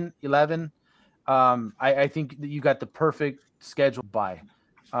 9, 10, 11, I think that you got the perfect schedule bye.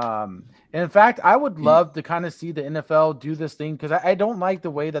 And in fact, I would love to kind of see the NFL do this thing because I don't like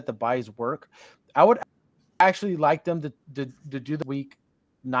the way that the buys work. I would actually like them to do the week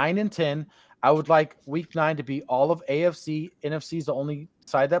 9 and 10. I would like week 9 to be all of AFC. NFC is the only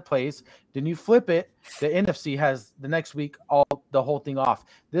side that plays. Then you flip it. The NFC has the next week the whole thing off.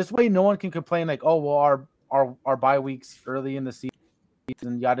 This way, no one can complain like, oh well, our bye weeks early in the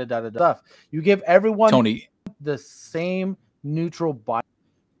season, yada yada stuff. You give everyone the same neutral bye.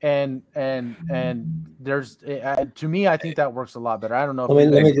 And there's to me, I think that works a lot better. I don't know.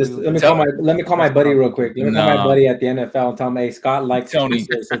 Let me call my buddy real quick. Let me call my buddy at the NFL and tell him, hey, Scott likes Tony,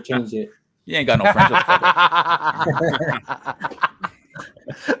 so change it. You ain't got no friends.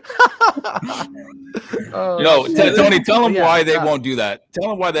 Tony, tell them why they won't do that. Tell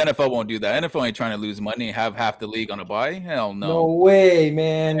them why the NFL won't do that. NFL ain't trying to lose money and have half the league on a bye. Hell no. No way,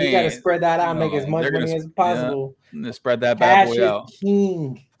 man. You got to spread that out, make as much money as possible. Yeah, spread that bad boy out.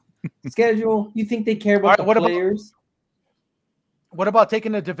 King. Schedule. You think they care about the players? What about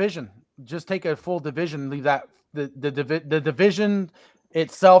taking a division? Just take a full division. Leave that the division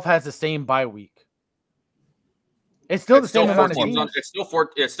itself has the same bye week. It's still the same amount of teams. It's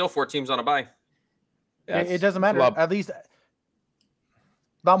still 4 teams on a bye. It doesn't matter. At least a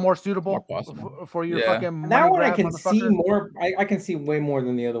lot more suitable for your fucking. That one I can see more. I can see way more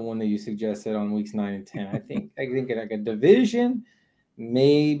than the other one that you suggested on weeks 9 and 10. I think like a division.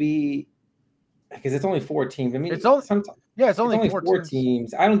 Maybe because it's only 4 teams. I mean, it's only 4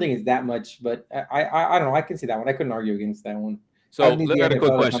 teams. I don't think it's that much, but I don't know. I can see that one. I couldn't argue against that one. So I got a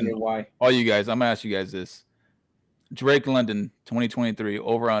quick question. All you guys, I'm gonna ask you guys this: Drake London, 2023,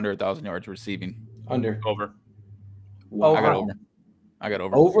 over under 1,000 yards receiving. Over. Wow. I got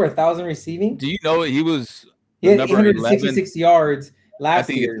over. Over 1,000 receiving. Do you know he had 866 yards last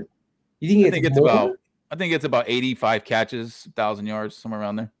year? You think it's more? I think it's about 85 catches, 1,000 yards, somewhere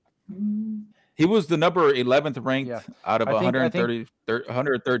around there. He was the number 11th ranked out of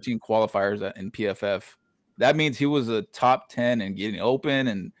 113 qualifiers in PFF. That means he was a top 10 and getting open,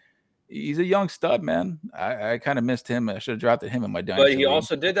 and he's a young stud, man. I kind of missed him. I should have drafted him in my dynasty. But he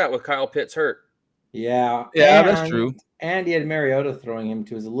also did that with Kyle Pitts hurt. Yeah, that's true. And he had Mariota throwing him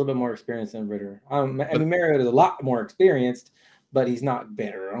too. He's a little bit more experienced than Ritter. I mean, Mariota is a lot more experienced, but he's not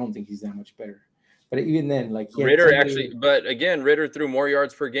better. I don't think he's that much better. But even then, like Ritter threw more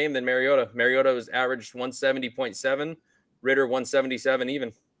yards per game than Mariota. Mariota was averaged 170.7, Ritter 177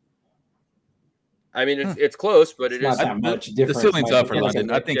 even. I mean, it's close, but it's not that much difference. The ceiling's up for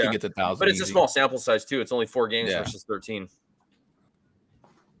London. I think he gets 1,000. But it's a small sample size too. It's only 4 games versus 13.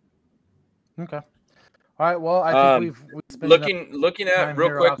 Okay. All right. Well, I think we've looking at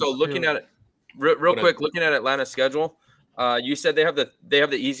real quick though. Looking at Atlanta's schedule. You said they have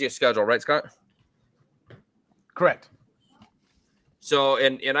the easiest schedule, right, Scott? Correct. So,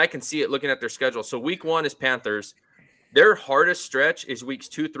 and I can see it looking at their schedule. So week 1 is Panthers. Their hardest stretch is weeks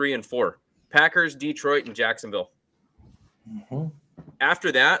 2, 3, and 4. Packers, Detroit, and Jacksonville. Mm-hmm.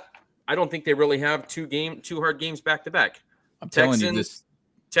 After that, I don't think they really have two hard games back to back. Texans,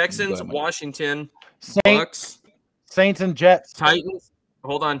 Washington, Bucks, Saints and Jets, Titans.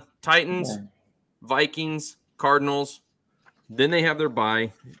 Hold on, Titans, Vikings, Cardinals. Then they have their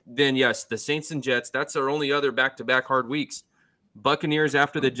bye. Then yes, the Saints and Jets. That's their only other back-to-back hard weeks. Buccaneers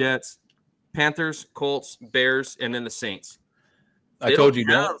after the Jets, Panthers, Colts, Bears, and then the Saints. I told you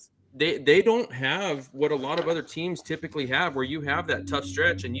that. They don't have what a lot of other teams typically have, where you have that tough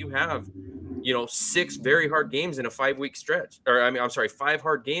stretch and you have, 6 very hard games in a 5-week stretch. 5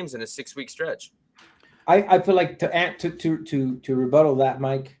 hard games in a 6-week stretch. I feel like to rebuttal that,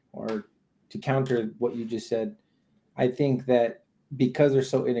 Mike, or to counter what you just said, I think that because they're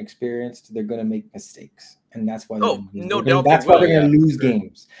so inexperienced, they're going to make mistakes. And that's why they're going to lose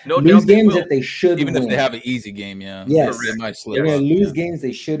games. Lose games that they should win. Even if they have an easy game, yeah. Yes. They're going to lose games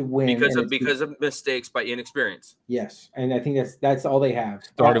they should win. Because of mistakes by inexperience. Yes. And I think that's all they have.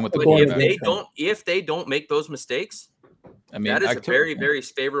 Starting with if they don't make those mistakes, I mean, that is a very, very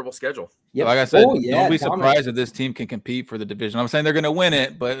favorable schedule. Yep. Like I said, don't be surprised if this team can compete for the division. I'm saying they're going to win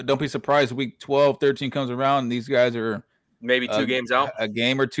it, but don't be surprised if week 12, 13 comes around and these guys are maybe 2 games out, a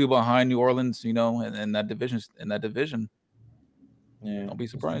game or 2 behind New Orleans, you know, and that division. Yeah, don't be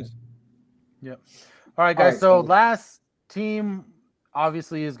surprised. Yep. All right, guys. So last team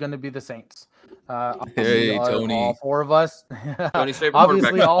obviously is going to be the Saints. Hey, Tony. All 4 of us. Tony's favorite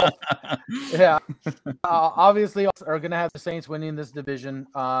obviously, obviously are going to have the Saints winning this division.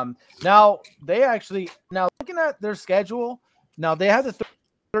 Now looking at their schedule, now they have the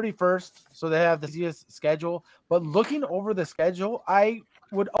 31st, so they have the easiest schedule. But looking over the schedule, I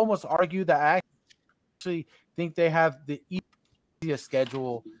would almost argue that I actually think they have the easiest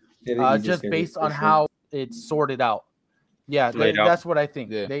schedule, just based on how it's sorted out. Yeah, that's what I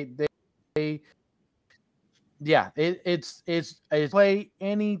think. Yeah. It's play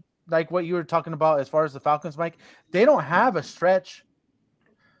any, like what you were talking about as far as the Falcons, Mike. They don't have a stretch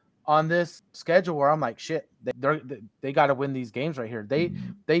on this schedule where I'm like, shit, they got to win these games right here. They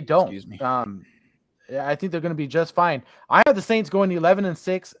don't. Excuse me. I think they're going to be just fine. I have the Saints going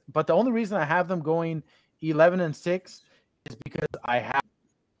 11-6, but the only reason I have them going 11-6 is because I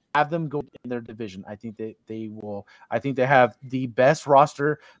have them go in their division. I think they will. I think they have the best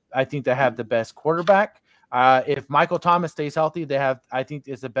roster. I think they have the best quarterback. If Michael Thomas stays healthy, I think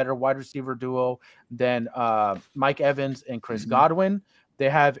it's a better wide receiver duo than Mike Evans and Chris Godwin. They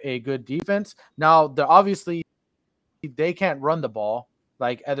have a good defense. Now, they can't run the ball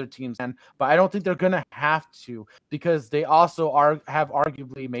like other teams can, but I don't think they're going to have to, because they also have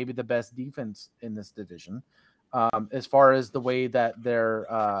arguably maybe the best defense in this division. As far as the way that their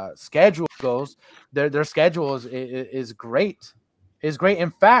schedule goes, their schedule is great. Is great. In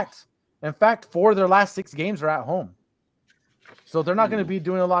fact, 4 of their last 6 games are at home, so they're not going to be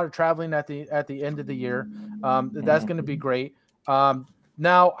doing a lot of traveling at the end of the year. That's going to be great.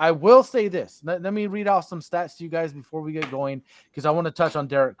 Now, I will say this. Let me read off some stats to you guys before we get going, because I want to touch on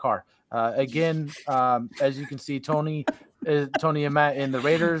Derek Carr. Again, as you can see, Tony and Matt in the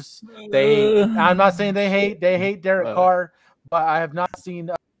Raiders. I'm not saying they hate Derek Carr, but I have not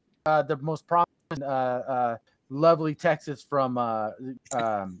seen the most promising lovely texts from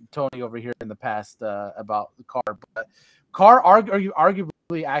Tony over here in the past about Carr. But Carr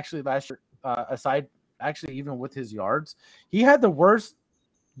arguably actually last year, aside actually even with his yards, he had the worst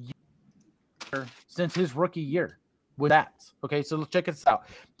year since his rookie year with that. Okay, so let's check this out.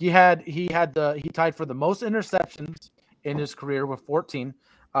 He tied for the most interceptions in his career with 14,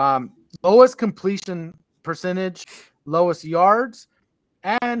 lowest completion percentage, lowest yards,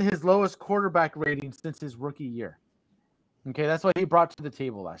 and his lowest quarterback rating since his rookie year. Okay, that's what he brought to the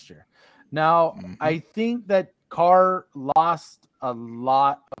table last year. Now, I think that Carr lost a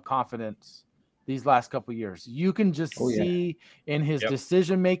lot of confidence these last couple of years. You can just see in his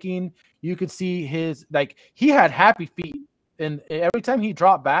decision making. You could see he had happy feet, and every time he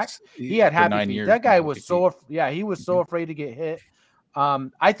dropped back, he had happy feet. That guy was he was so afraid to get hit.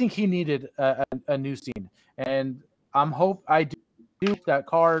 I think he needed a new scene, and I do that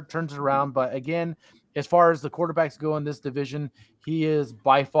Carr turns it around. But again, as far as the quarterbacks go in this division, he is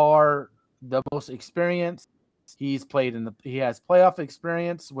by far the most experienced. He has playoff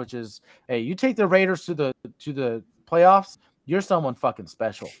experience, which is, hey, you take the Raiders to the playoffs, you're someone fucking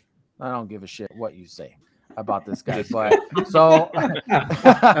special. I don't give a shit what you say about this guy. But so I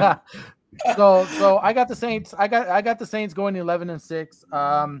got the Saints. I got the Saints going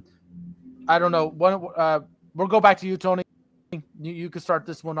 11-6. I don't know. We'll go back to you, Tony. You can start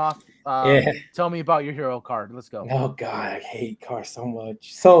this one off. Tell me about your hero card. Let's go. Oh God, I hate Carr so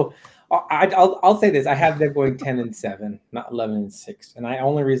much. So I'll say this: I have them going 10-7, not 11-6. And the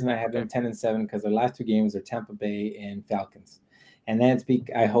only reason I have them 10-7 because their last 2 games are Tampa Bay and Falcons. And then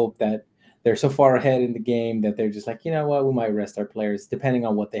I hope that they're so far ahead in the game that they're just like, you know what, we might rest our players depending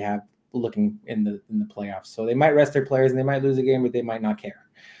on what they have looking in the playoffs. So they might rest their players and they might lose a game, but they might not care.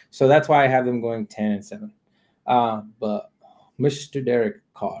 So that's why I have them going 10-7. But Mr. Derek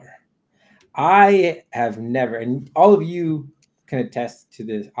Carr, I have never, and all of you can attest to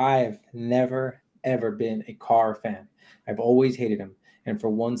this, I have never, ever been a Carr fan. I've always hated him. And for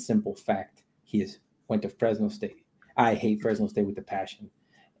one simple fact, he went to Fresno State. I hate Fresno State with a passion.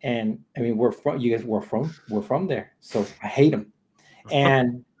 And I mean, we're from there. So I hate him.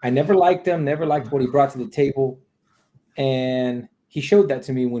 And I never liked him, never liked what he brought to the table. And he showed that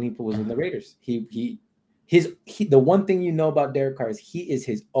to me when he was in the Raiders. The one thing you know about Derek Carr is he is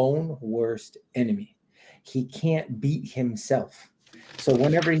his own worst enemy. He can't beat himself. So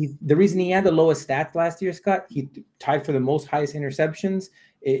the reason he had the lowest stats last year, Scott, he tied for the most highest interceptions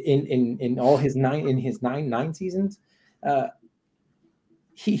in all his nine seasons.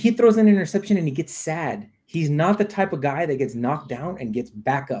 he throws an interception and he gets sad. He's not the type of guy that gets knocked down and gets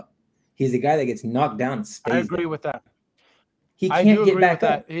back up. He's the guy that gets knocked down and stays. I agree with that. He can't get back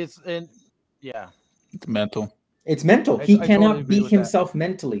up. It's mental. It's mental. He cannot beat himself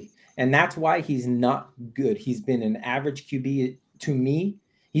mentally. And that's why he's not good. He's been an average QB to me.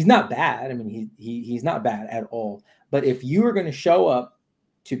 He's not bad. I mean, he's not bad at all. But if you are going to show up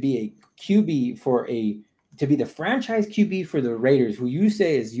to be a QB to be the franchise QB for the Raiders, who you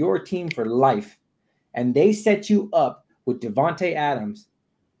say is your team for life, and they set you up with Devontae Adams,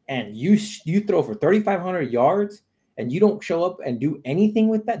 and you throw for 3,500 yards, and you don't show up and do anything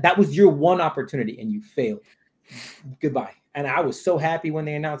with that, that was your one opportunity, and you failed. Goodbye. And I was so happy when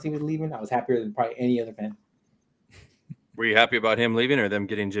they announced he was leaving. I was happier than probably any other fan. Were you happy about him leaving or them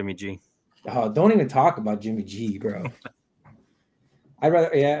getting Jimmy G? Oh, don't even talk about Jimmy G, bro. I'd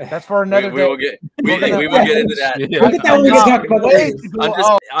rather, yeah. That's for another day. We will get into that. Look at that when we can talk about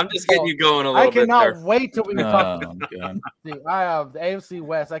that. I'm just getting you going a little bit there. I cannot wait till we can talk. I have the AFC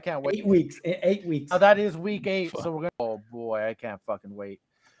West. I can't wait. 8 weeks. 8 weeks. Oh, that is week 8. So we're gonna. Oh boy, I can't fucking wait.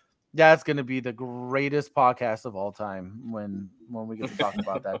 Yeah, it's gonna be the greatest podcast of all time when we get to talk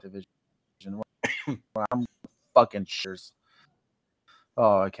about that division. I'm fucking cheers.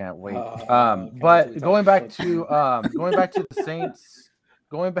 Oh, I can't wait. But going back to the Saints,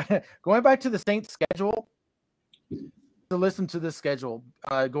 going back to the Saints schedule, to listen to this schedule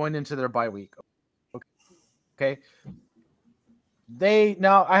going into their bye week. Okay. I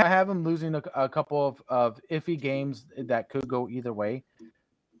have them losing a couple of iffy games that could go either way.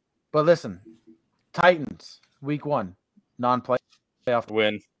 But listen, Titans week 1, non-playoff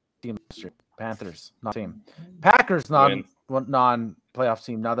win. Team last year. Panthers not team. Packers non-playoff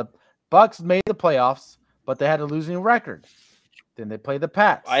team. Now the Bucks made the playoffs, but they had a losing record. Then they play the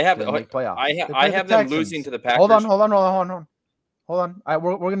Pats. I have playoffs. I have them losing to the Packers. Hold on.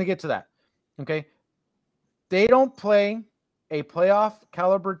 We're gonna get to that. Okay. They don't play a playoff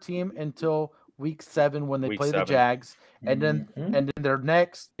caliber team until week 7 when they play the Jags, and then their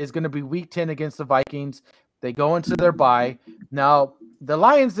next is going to be week 10 against the Vikings. They go into their bye. Now the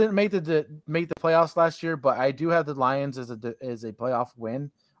Lions didn't make the playoffs last year, but I do have the Lions as a playoff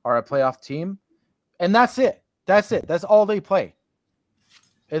win or a playoff team, and that's it. That's all they play.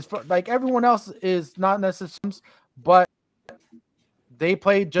 It's like everyone else is not necessarily, but they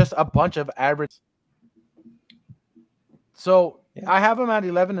play just a bunch of average. So I have them at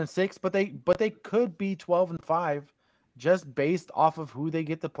 11-6, but they could be 12-5, just based off of who they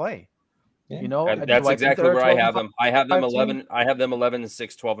get to play. Yeah. You know, that's exactly where I have them. I have them 11. I have them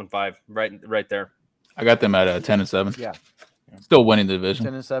 11-6, 12-5, right there. I got them at 10-7. Yeah, still winning the division.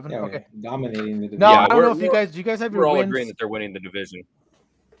 10-7. Yeah, okay, dominating the division. No, I don't know if you guys have your We're all wins. agreeing that they're winning the division.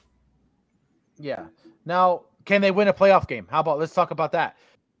 Yeah. Now, can they win a playoff game? How about let's talk about that?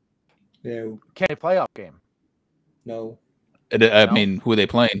 No. Can they playoff game? No. I mean, who are they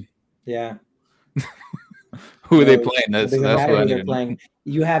playing? Yeah. Who are they playing? That's what I they're playing.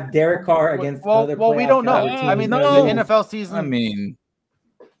 You have Derek Carr against other. Well, we don't know. I mean, the NFL season. I mean,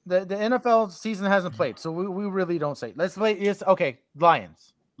 the NFL season hasn't played, so we really don't say. Let's play. It's okay.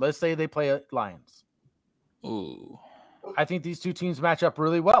 Lions. Let's say they play Lions. Ooh. I think these two teams match up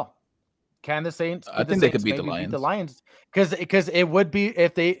really well. Can the Saints? I think they could beat the Lions. Because it would be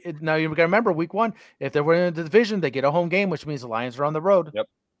if they. Now you got to remember week 1. If they were in the division, they get a home game, which means the Lions are on the road. Yep.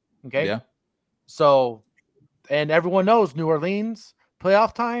 Okay. Yeah. So, and everyone knows New Orleans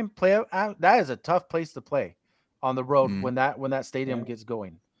playoff time. That is a tough place to play on the road when that stadium gets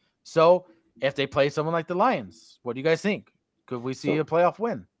going. So if they play someone like the Lions, what do you guys think? Could we see a playoff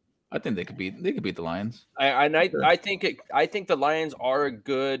win? I think they could beat the Lions. I think the Lions are a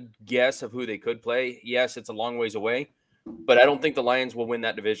good guess of who they could play. Yes, it's a long ways away, but I don't think the Lions will win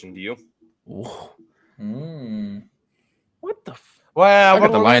that division. Do you? What the? Well, I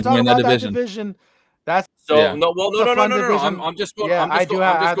got the Lions win that division. That's so yeah. no. I'm just going. I do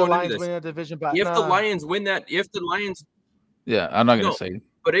have the Lions win that division, but if the Lions win that, yeah, I'm not gonna say.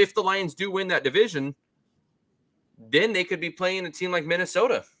 But if the Lions do win that division, then they could be playing a team like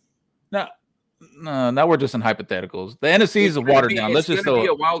Minnesota. No, now we're just in hypotheticals. The NFC is watered down. Let's just be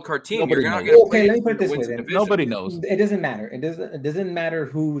a wild card team. You're not going to play. Let me put it this way. Nobody knows. It doesn't matter. It doesn't matter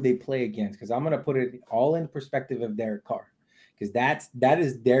who they play against, because I'm going to put it all in perspective of Derek Carr, because that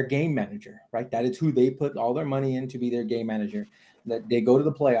is their game manager, right? That is who they put all their money in to be their game manager. That they go to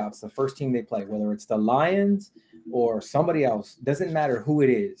the playoffs, the first team they play, whether it's the Lions or somebody else, doesn't matter who it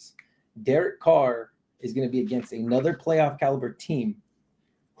is. Derek Carr is going to be against another playoff caliber team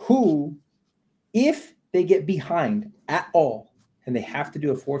who, if they get behind at all and they have to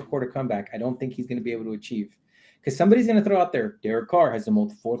do a fourth quarter comeback, I don't think he's going to be able to achieve, Because somebody's going to throw out there, Derek Carr has the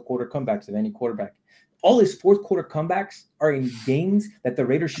most fourth quarter comebacks of any quarterback. All his fourth quarter comebacks are in games that the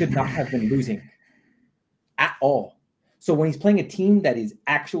Raiders should not have been losing at all. So when he's playing a team that is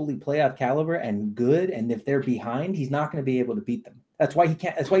actually playoff caliber and good, and if they're behind, he's not going to be able to beat them. That's why he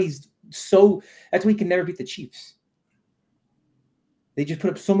can't. That's why he can never beat the Chiefs. They just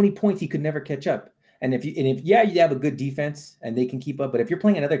put up so many points he could never catch up. And if you have a good defense and they can keep up, but if you're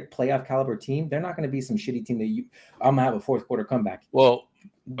playing another playoff caliber team, they're not going to be some shitty team that I'm gonna have a fourth quarter comeback. Well,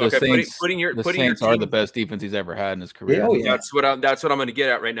 the Saints are the best defense he's ever had in his career. Yeah. That's what I'm going to get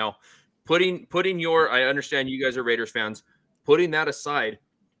at right now. I understand you guys are Raiders fans. Putting that aside,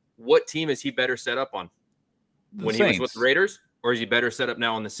 what team is he better set up on? When he was with the Raiders, or is he better set up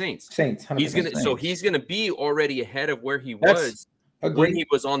now on the Saints? Saints. He's gonna be already ahead of where he was when he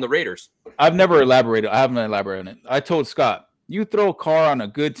was on the Raiders. I haven't elaborated on it. I told Scott, you throw Carr on a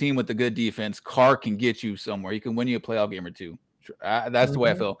good team with a good defense, Carr can get you somewhere. He can win you a playoff game or two. That's the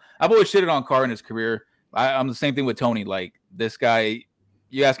way I feel. I've always shitted on Carr in his career. I'm the same thing with Tony. Like, this guy,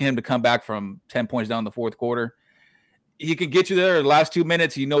 you asking him to come back from 10 points down in the fourth quarter, he can get you there the last 2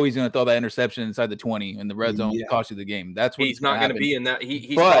 minutes. You know he's going to throw that interception inside the 20 in the red zone, cost you the game. That's what he's not going to be in that.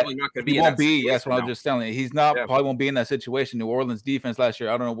 He's probably not going to be. He won't be. That's what I was just telling you. He's not. Probably won't be in that situation. New Orleans defense last year,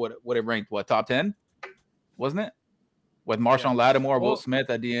 I don't know what it ranked. What, top 10? Wasn't it? With Marshawn Lattimore, Will Smith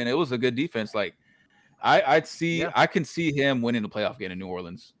at the end, it was a good defense. Like, I can see him winning the playoff game in New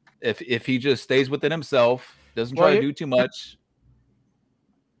Orleans if he just stays within himself, doesn't try to do too much.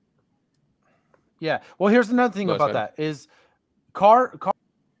 Yeah. Well, here's another thing about that is Carr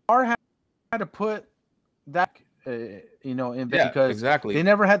had to put that in because they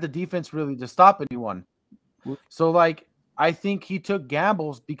never had the defense really to stop anyone. So like I think he took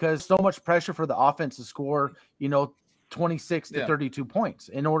gambles because so much pressure for the offense to score 26 to 32 points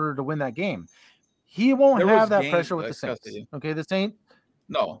in order to win that game. He won't have that pressure with the Saints. Okay, the Saints.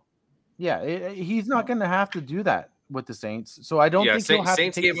 No. Yeah, he's not going to have to do that with the Saints. So I don't think he'll have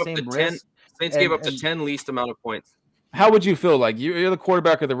to take the same risk. Saints gave up the 10 least amount of points. How would you feel? Like, you're the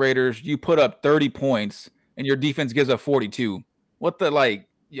quarterback of the Raiders. You put up 30 points, and your defense gives up 42. What the, like,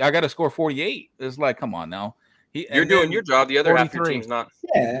 I got to score 48. It's like, come on now. You're doing your job. The other half of your team's not.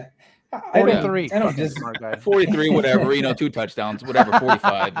 Yeah. 43. I don't just 43, whatever, 2 touchdowns, whatever,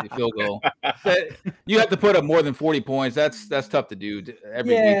 45, field goal. You have to put up more than 40 points. That's tough to do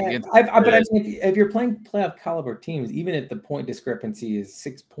every week. But I think if you're playing playoff caliber teams, even if the point discrepancy is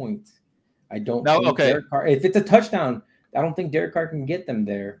 6 points, I don't think Derek Carr, if it's a touchdown, I don't think Derek Carr can get them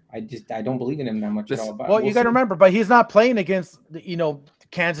there. I don't believe in him that much at all. Well, you got to remember, but he's not playing against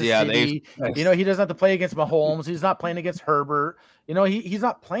Kansas City. He doesn't have to play against Mahomes. He's not playing against Herbert. He's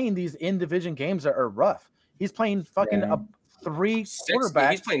not playing these in-division games that are rough. He's playing fucking three quarterbacks.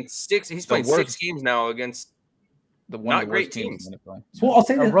 He's playing 6 games now against the not great teams. So I'll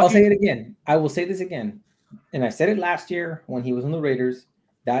say this. I'll say it again. I will say this again, and I said it last year when he was on the Raiders.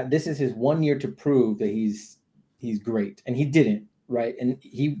 That this is his 1 year to prove that he's great, and he didn't, right? And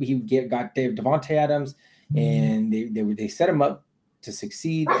he got Devontae Adams, and they set him up to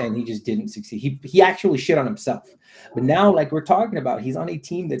succeed, and he just didn't succeed. He actually shit on himself. But now, like we're talking about, he's on a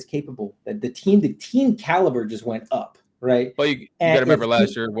team that's capable. That the team caliber just went up, right? But you got to remember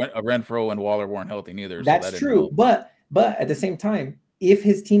last year, Renfro and Waller weren't healthy neither. That's true, but at the same time, if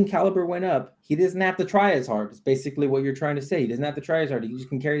his team caliber went up, he doesn't have to try as hard. It's basically what you're trying to say. He doesn't have to try as hard. He just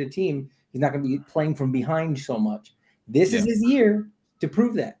can carry the team. He's not going to be playing from behind so much. This is his year to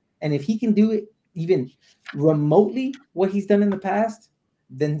prove that. And if he can do it even remotely what he's done in the past,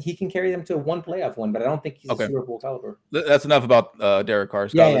 then he can carry them to one playoff win. But I don't think he's a Super Bowl caliber. That's enough about Derek Carr.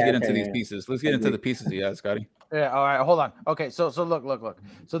 Scott, let's get into these pieces. Let's get into the pieces he has, Scotty. Yeah, all right, hold on. Okay, so look.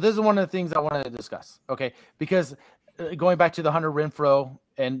 So this is one of the things I wanted to discuss, okay? Because going back to the Hunter Renfro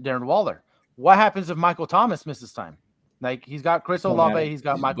and Darren Waller, what happens if Michael Thomas misses time? Like, he's got Chris Olave, he's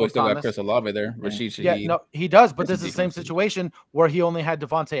got Michael Thomas. Got Chris Olave there. Rashid Shaheed. Yeah, no, he does, but this is the same situation where he only had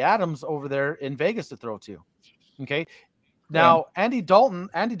Devontae Adams over there in Vegas to throw to. Okay. Now, Andy Dalton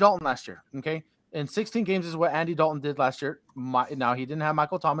last year, okay, in 16 games is what Andy Dalton did last year. Now, he didn't have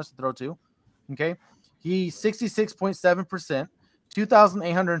Michael Thomas to throw to. Okay. He's 66.7%,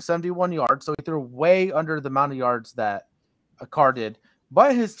 2,871 yards. So he threw way under the amount of yards that Carr did.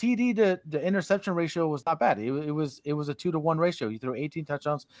 But his TD to the interception ratio was not bad. It was a 2-to-1 ratio. He threw 18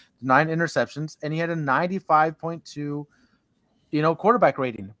 touchdowns, 9 interceptions, and he had a 95.2, quarterback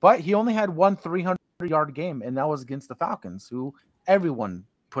rating. But he only had one 300-yard game, and that was against the Falcons, who everyone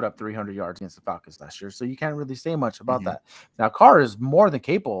put up 300 yards against the Falcons last year. So you can't really say much about that. Now, Carr is more than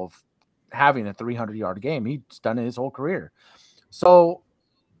capable of having a 300-yard game. He's done it his whole career. So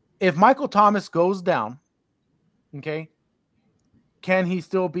if Michael Thomas goes down, Okay. Can he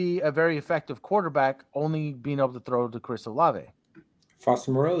still be a very effective quarterback, only being able to throw to Chris Olave?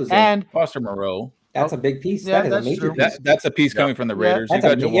 Foster Moreau is And Foster Moreau. that's a big piece. Yeah, that is a that's major true. piece. That's a piece coming from the Raiders. That's You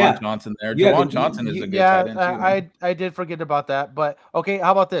got a- Jawan yeah. Johnson there. You have Jawan the- Johnson is a good yeah, tight end too. man. I did forget about that. But okay,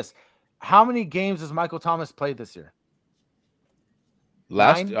 how about this? How many games has Michael Thomas played this year?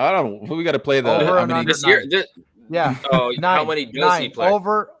 Last, 9? I don't know. We got to play the. Over how and many? under. This year, 9. Yeah. oh, 9. how many does 9. he play?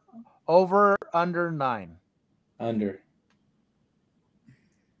 Over under 9. Under.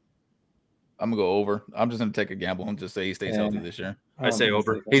 I'm gonna go over. I'm just gonna take a gamble and just say he stays healthy this year. I say don't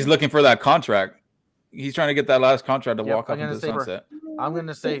over. think He's looking for that contract. He's trying to get that last contract to Yep, walk I'm up into gonna the say over. sunset. I'm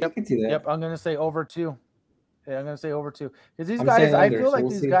gonna say I can see that. yep. I'm gonna say over 2. Yeah, I'm gonna say over 2 because these I'm guys. saying I under, feel so like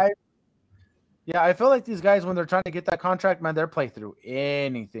we'll these see. guys. Yeah, I feel like these guys when they're trying to get that contract, man, they're play through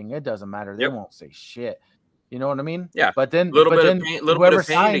anything. It doesn't matter. They Yep. won't say shit. You know what I mean? Yeah. But then, Little but bit then of pain, little bit whoever of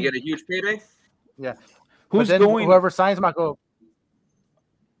pain to signed, get a huge payday. yeah. Who's but then going? Whoever signs Michael.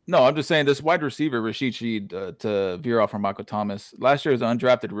 No, I'm just saying this wide receiver Rashid Shaheed to veer off from Michael Thomas. Last year was an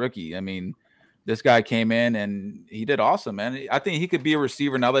undrafted rookie. I mean, this guy came in and he did awesome, man. I think he could be a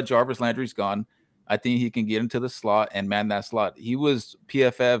receiver now that Jarvis Landry's gone. I think he can get into the slot and man that slot. He was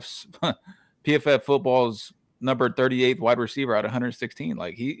PFF football's number 38th wide receiver out of 116.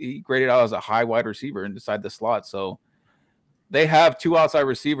 Like he graded out as a high wide receiver inside the slot. So they have 2 outside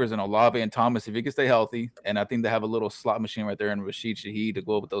receivers in Olave and Thomas if he can stay healthy. And I think they have a little slot machine right there in Rashid Shaheed to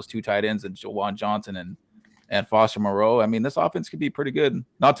go with those 2 tight ends and Jawan Johnson and Foster Moreau. I mean, this offense could be pretty good.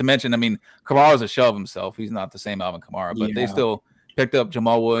 Not to mention, I mean, Kamara's a shell of himself. He's not the same Alvin Kamara, but they still picked up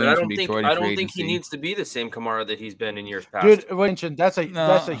Jamal But Williams I from don't think Detroit. I don't think he needs to be the same Kamara that he's been in years past. Dude, mentioned that's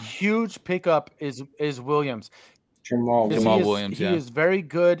a huge pickup is Williams. Jamal Williams, he is very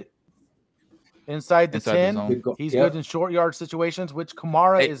good inside the 10. zone. He's good in short yard situations, which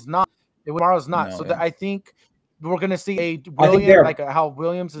Kamara is not. Kamara's not. No, so yeah. I think we're gonna see a Williams like how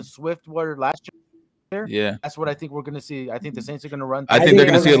Williams and Swift were last year. Yeah, that's what I think we're gonna see. I think the Saints are gonna run. I think they're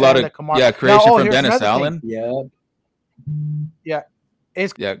gonna see a lot of creation from Dennis another Allen. thing. Yeah.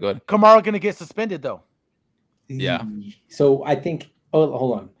 Is Yeah, good. Kamara gonna get suspended though? Yeah. So I think. Oh,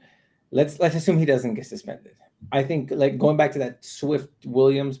 hold on. Let's assume he doesn't get suspended. I think like going back to that Swift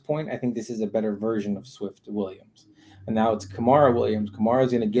Williams point. I think this is a better version of Swift Williams. And now it's Kamara Williams. Kamara's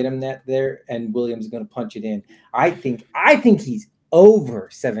going to get him that there, and Williams is going to punch it in. I think he's over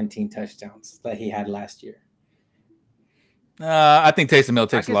 17 touchdowns that he had last year. I think Taysom Hill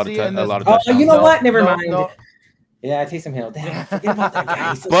takes a lot of touchdowns. You know what? Never mind. No. Yeah, Taysom Hill. Damn, forget about that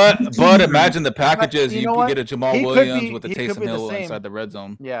guy. But imagine the packages. You can get a Jamal He could Williams be- with a he could Taysom be the Hill same. inside the red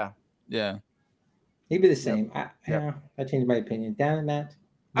zone. Yeah. Yeah. He'd be the same. I changed my opinion. Damn it, Matt.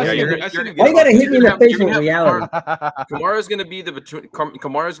 Yeah, Why you're you gotta hit me in the face with reality? Kamara's going to be the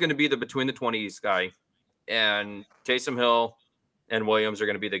between the 20s guy, and Taysom Hill and Williams are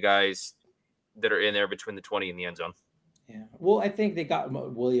going to be the guys that are in there between the 20 and the end zone. Yeah. Well, I think they got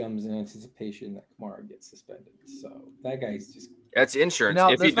Williams in anticipation that Kamara gets suspended. So that guy's just. That's insurance.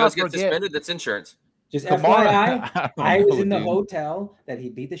 Now, if he let's does not get forget- suspended, that's insurance. Just Kamara- FYI, I I was know, in the dude. hotel that he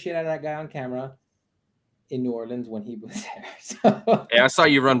beat the shit out of that guy on camera in New Orleans when he was there. So Hey, I saw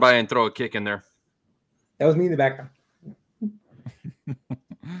you run by and throw a kick in there. that was me in the background.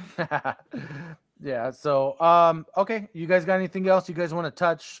 Yeah. So, okay. You guys got anything else you guys want to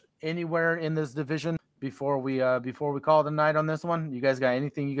touch anywhere in this division before we call it a night on this one? You guys got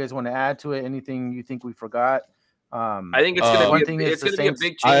anything you guys want to add to it? Anything you think we forgot? I think it's going one to thing be is a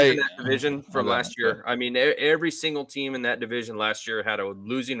big change in that division from Okay. last year. I mean, every single team in that division last year had a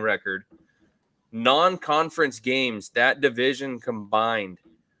losing record. Non-conference games, that division combined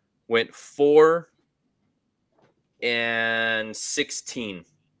went 4-16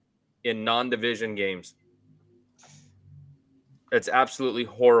 in non-division games. It's absolutely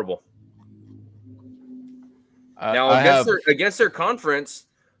horrible. Now against their conference,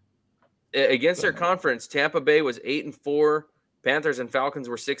 Tampa Bay was 8-4, Panthers and Falcons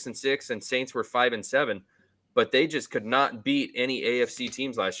were 6-6, and Saints were 5-7. But they just could not beat any AFC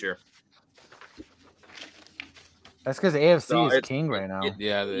teams last year. That's because AFC So is it's- king right now.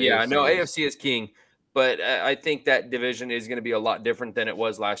 AFC is king. But I think that division is going to be a lot different than it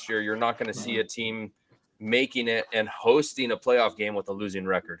was last year. You're not going to see a team making it and hosting a playoff game with a losing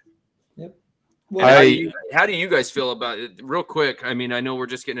record. Yep. And how do you guys feel about it? Real quick, I mean, I know we're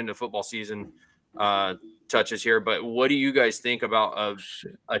just getting into football season touches here, but what do you guys think about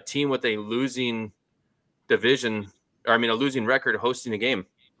a team with a losing division, or I mean, a losing record hosting a game?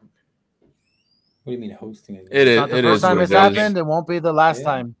 What do you mean hosting it? It is. Not the It first is time what it's it is. happened. It won't be the last Yeah.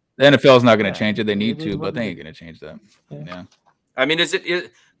 time. The NFL is not going to Yeah. change it. They need It is to, what but they it ain't going to change that. Yeah. Yeah. I mean, is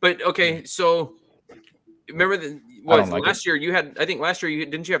it? But okay, so remember last year you had, I think last year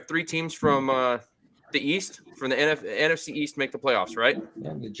didn't you have 3 teams from the East, from the NFC East make the playoffs, right?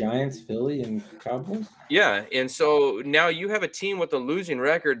 Yeah, the Giants, Philly, and Cowboys. Yeah, and so now you have a team with a losing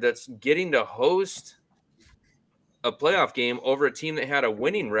record that's getting to host a playoff game over a team that had a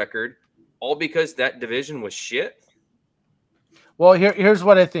winning record, all because that division was shit. Well, here's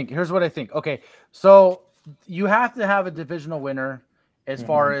what I think. Okay, so you have to have a divisional winner as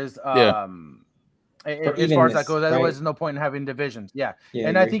far as as far as that goes. Otherwise, right? There's no point in having divisions. Yeah,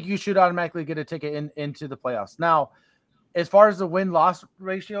 and I think you should automatically get a ticket into the playoffs. Now, as far as the win-loss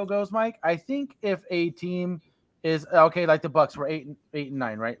ratio goes, Mike, I think if a team is okay, like the Bucks were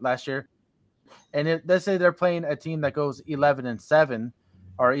 8-9, right, last year, and let's say they're playing a team that goes 11-7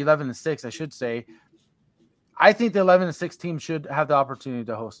 or 11-6, I should say. I think the 11-6 team should have the opportunity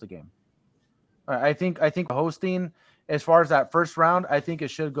to host the game. I think hosting, as far as that first round, I think it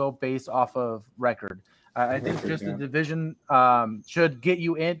should go based off of record. I think just the division should get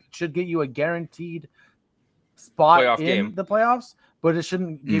you a guaranteed spot playoff in game. The playoffs, but it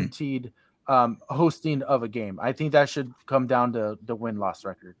shouldn't guaranteed hosting of a game. I think that should come down to the win-loss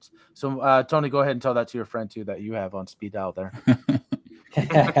records. So, Tony, go ahead and tell that to your friend too that you have on speed dial there.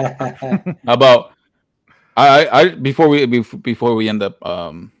 How about I before we end up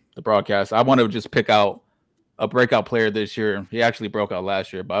the broadcast, I want to just pick out a breakout player this year. He actually broke out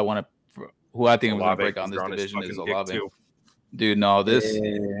last year, but I want to who I think was going to break out in this division is Olave. Dude, no,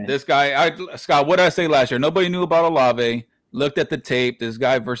 this guy, Scott, what did I say last year? Nobody knew about Olave. Looked at the tape. This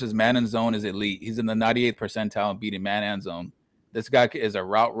guy versus man and zone is elite. He's in the 98th percentile beating man and zone. This guy is a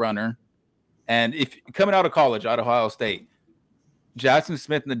route runner. And if coming out of college, out of Ohio State, Jackson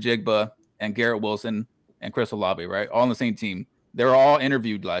Smith-Njigba and Garrett Wilson and Chris Olave, right? All on the same team. They were all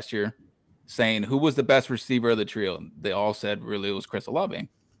interviewed last year saying who was the best receiver of the trio. They all said really it was Chris Olave.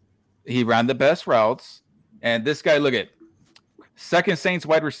 He ran the best routes. And this guy, look at second Saints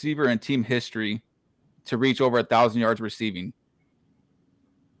wide receiver in team history to reach over 1,000 yards receiving.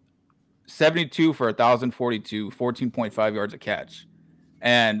 72 for 1,042, 14.5 yards a catch.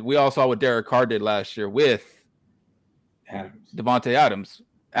 And we all saw what Derek Carr did last year with Devontae Adams.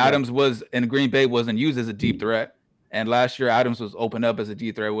 Adams was in Green Bay, wasn't used as a deep threat. And last year, Adams was opened up as a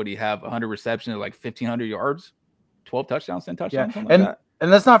deep threat. Would he have 100 receptions, like 1,500 yards, 12 touchdowns, 10 touchdowns? Yeah. Like that?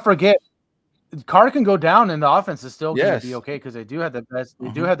 And let's not forget, Carr can go down and the offense is still going to be okay because they do have the best. They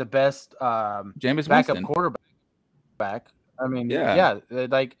do have the best Jameis backup Winston. quarterback. I mean, Yeah.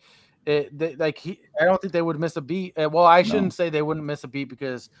 like I don't think they would miss a beat. Well, I shouldn't say they wouldn't miss a beat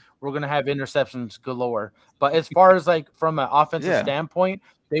because we're going to have interceptions galore. But as far as like from an offensive standpoint,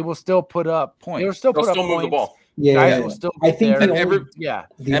 they will still put up points. They'll still move the ball. Yeah, I think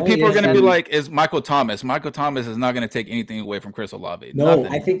and people are going to be like, "Is Michael Thomas? Michael Thomas is not going to take anything away from Chris Olave." No,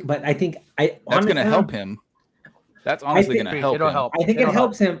 nothing. I think that's going to help him. That's honestly going to help him. I think it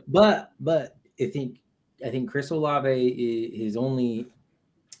helps him, but I think Chris Olave is only,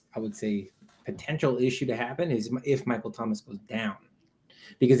 I would say, potential issue to happen is if Michael Thomas goes down,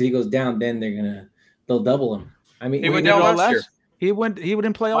 because if he goes down, then they'll double him. I mean, he went down last year. He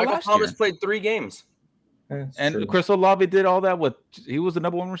didn't play all last year. Michael Thomas played 3 games. And true. Chris Olave did all that he was the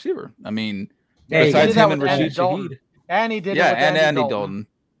number 1 receiver. I mean, besides him and Rashid Shaheed. And he did it with Andy Dalton.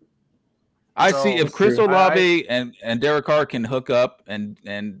 I see if Chris Olave and Derek Carr can hook up and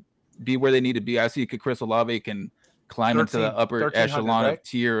be where they need to be. I see Chris Olave can climb into the upper echelon of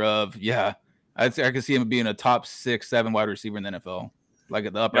tier of I can see him being a top 6, 7 wide receiver in the NFL. Like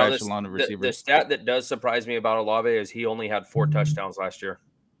at the upper echelon of receivers. The stat that does surprise me about Olave is he only had 4 touchdowns last year.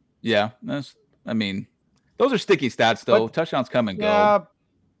 Yeah, those are sticky stats, though. But touchdowns come and go. Yeah,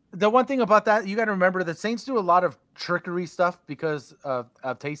 the one thing about that, you got to remember the Saints do a lot of trickery stuff because of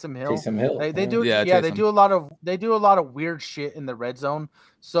Taysom Hill. Taysom Hill. They do. Yeah, they do a lot of weird shit in the red zone.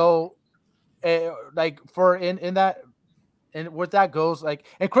 So, like in that. And where that goes,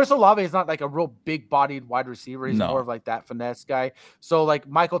 and Chris Olave is not like a real big-bodied wide receiver. He's more of like that finesse guy. So, like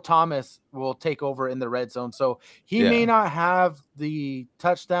Michael Thomas will take over in the red zone. So he may not have the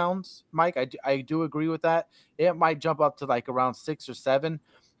touchdowns, Mike. I do agree with that. It might jump up to like around 6 or 7,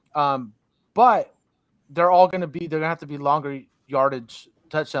 but they're going to have to be longer yardage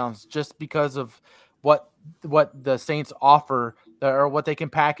touchdowns just because of what the Saints offer or what they can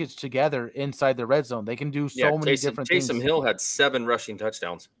package together inside the red zone. They can do so many different things. Taysom Hill had 7 rushing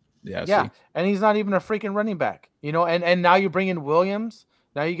touchdowns. Yeah. And he's not even a freaking running back, and now you bring in Williams.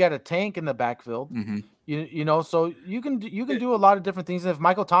 Now you got a tank in the backfield, so you can do a lot of different things. And if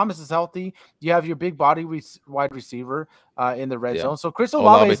Michael Thomas is healthy, you have your big body wide receiver in the red zone. So Chris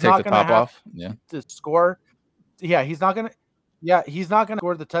Olave is not going to have to score. Yeah, he's not going to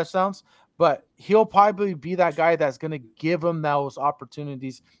score the touchdowns. but he'll probably be that guy that's going to give them those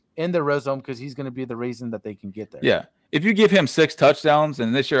opportunities in the red zone because he's going to be the reason that they can get there. Yeah. If you give him 6 touchdowns,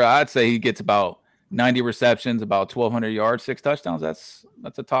 and this year I'd say he gets about 90 receptions, about 1,200 yards, 6 touchdowns, that's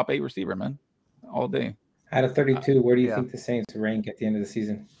a top 8 receiver, man, all day. Out of 32, where do you think the Saints rank at the end of the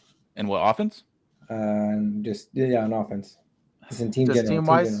season? And what offense? On offense. Just in team general.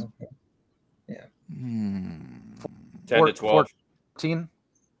 Team-wise? Yeah. 10 to 12. 14?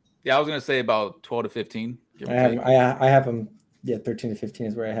 Yeah, I was gonna say about 12 to 15. I have them. Yeah, 13 to 15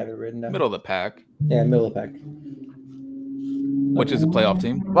 is where I have it written down. Middle of the pack. Yeah, middle of the pack. Which is a playoff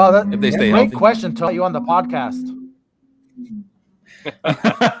team. Well, if they stay great healthy. question to you on the podcast.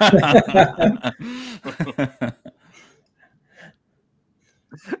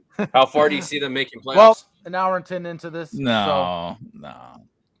 How far do you see them making playoffs? Well, an hour and 10 into this. No.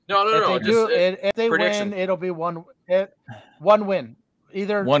 If they win, it'll be one win.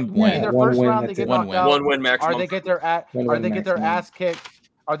 Either one first win, round they get knocked out, one win maximum. or they get their ass kicked,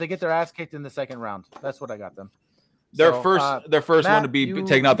 or they get their ass kicked in the second round. That's what I got them. Their first Matt, one to be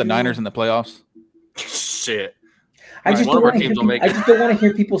taking out the Niners in the playoffs. Shit. I just don't want to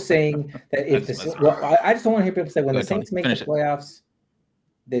hear people saying that if I just don't want to hear people say when the Saints make the playoffs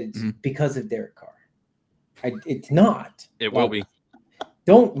that it's because of Derek Carr. It's not. It will be.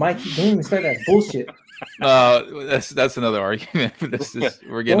 Don't even start that bullshit. That's another argument.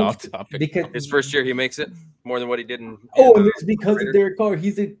 We're getting off topic. Because his first year he makes it more than what he did in. And it's because of Derek Carr.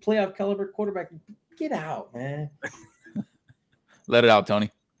 He's a playoff caliber quarterback. Get out, man. Let it out, Tony.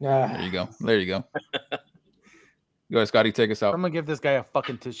 There you go. Go ahead, Scotty. Take us out. I'm gonna give this guy a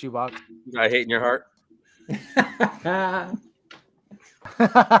fucking tissue box. I hate in your heart.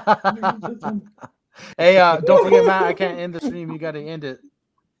 Hey, don't forget, Matt. I can't end the stream. You got to end it.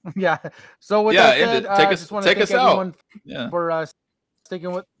 Yeah. So with that said, I just want to thank everyone for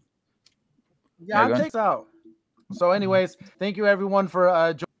sticking with. Yeah, I'll take us out. So, anyways, thank you everyone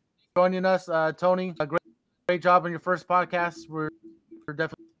for joining us. Tony, a great job on your first podcast. We're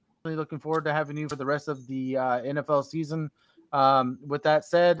definitely looking forward to having you for the rest of the NFL season. With that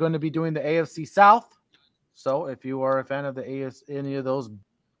said, going to be doing the AFC South. So, if you are a fan of the AFC, any of those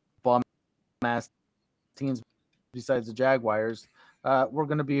bum ass teams besides the Jaguars, we're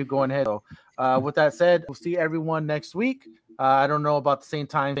going to be going ahead. So, with that said, we'll see everyone next week. I don't know about the same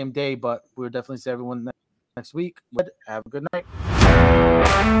time, same day, but we'll definitely see everyone next week. Have a good night.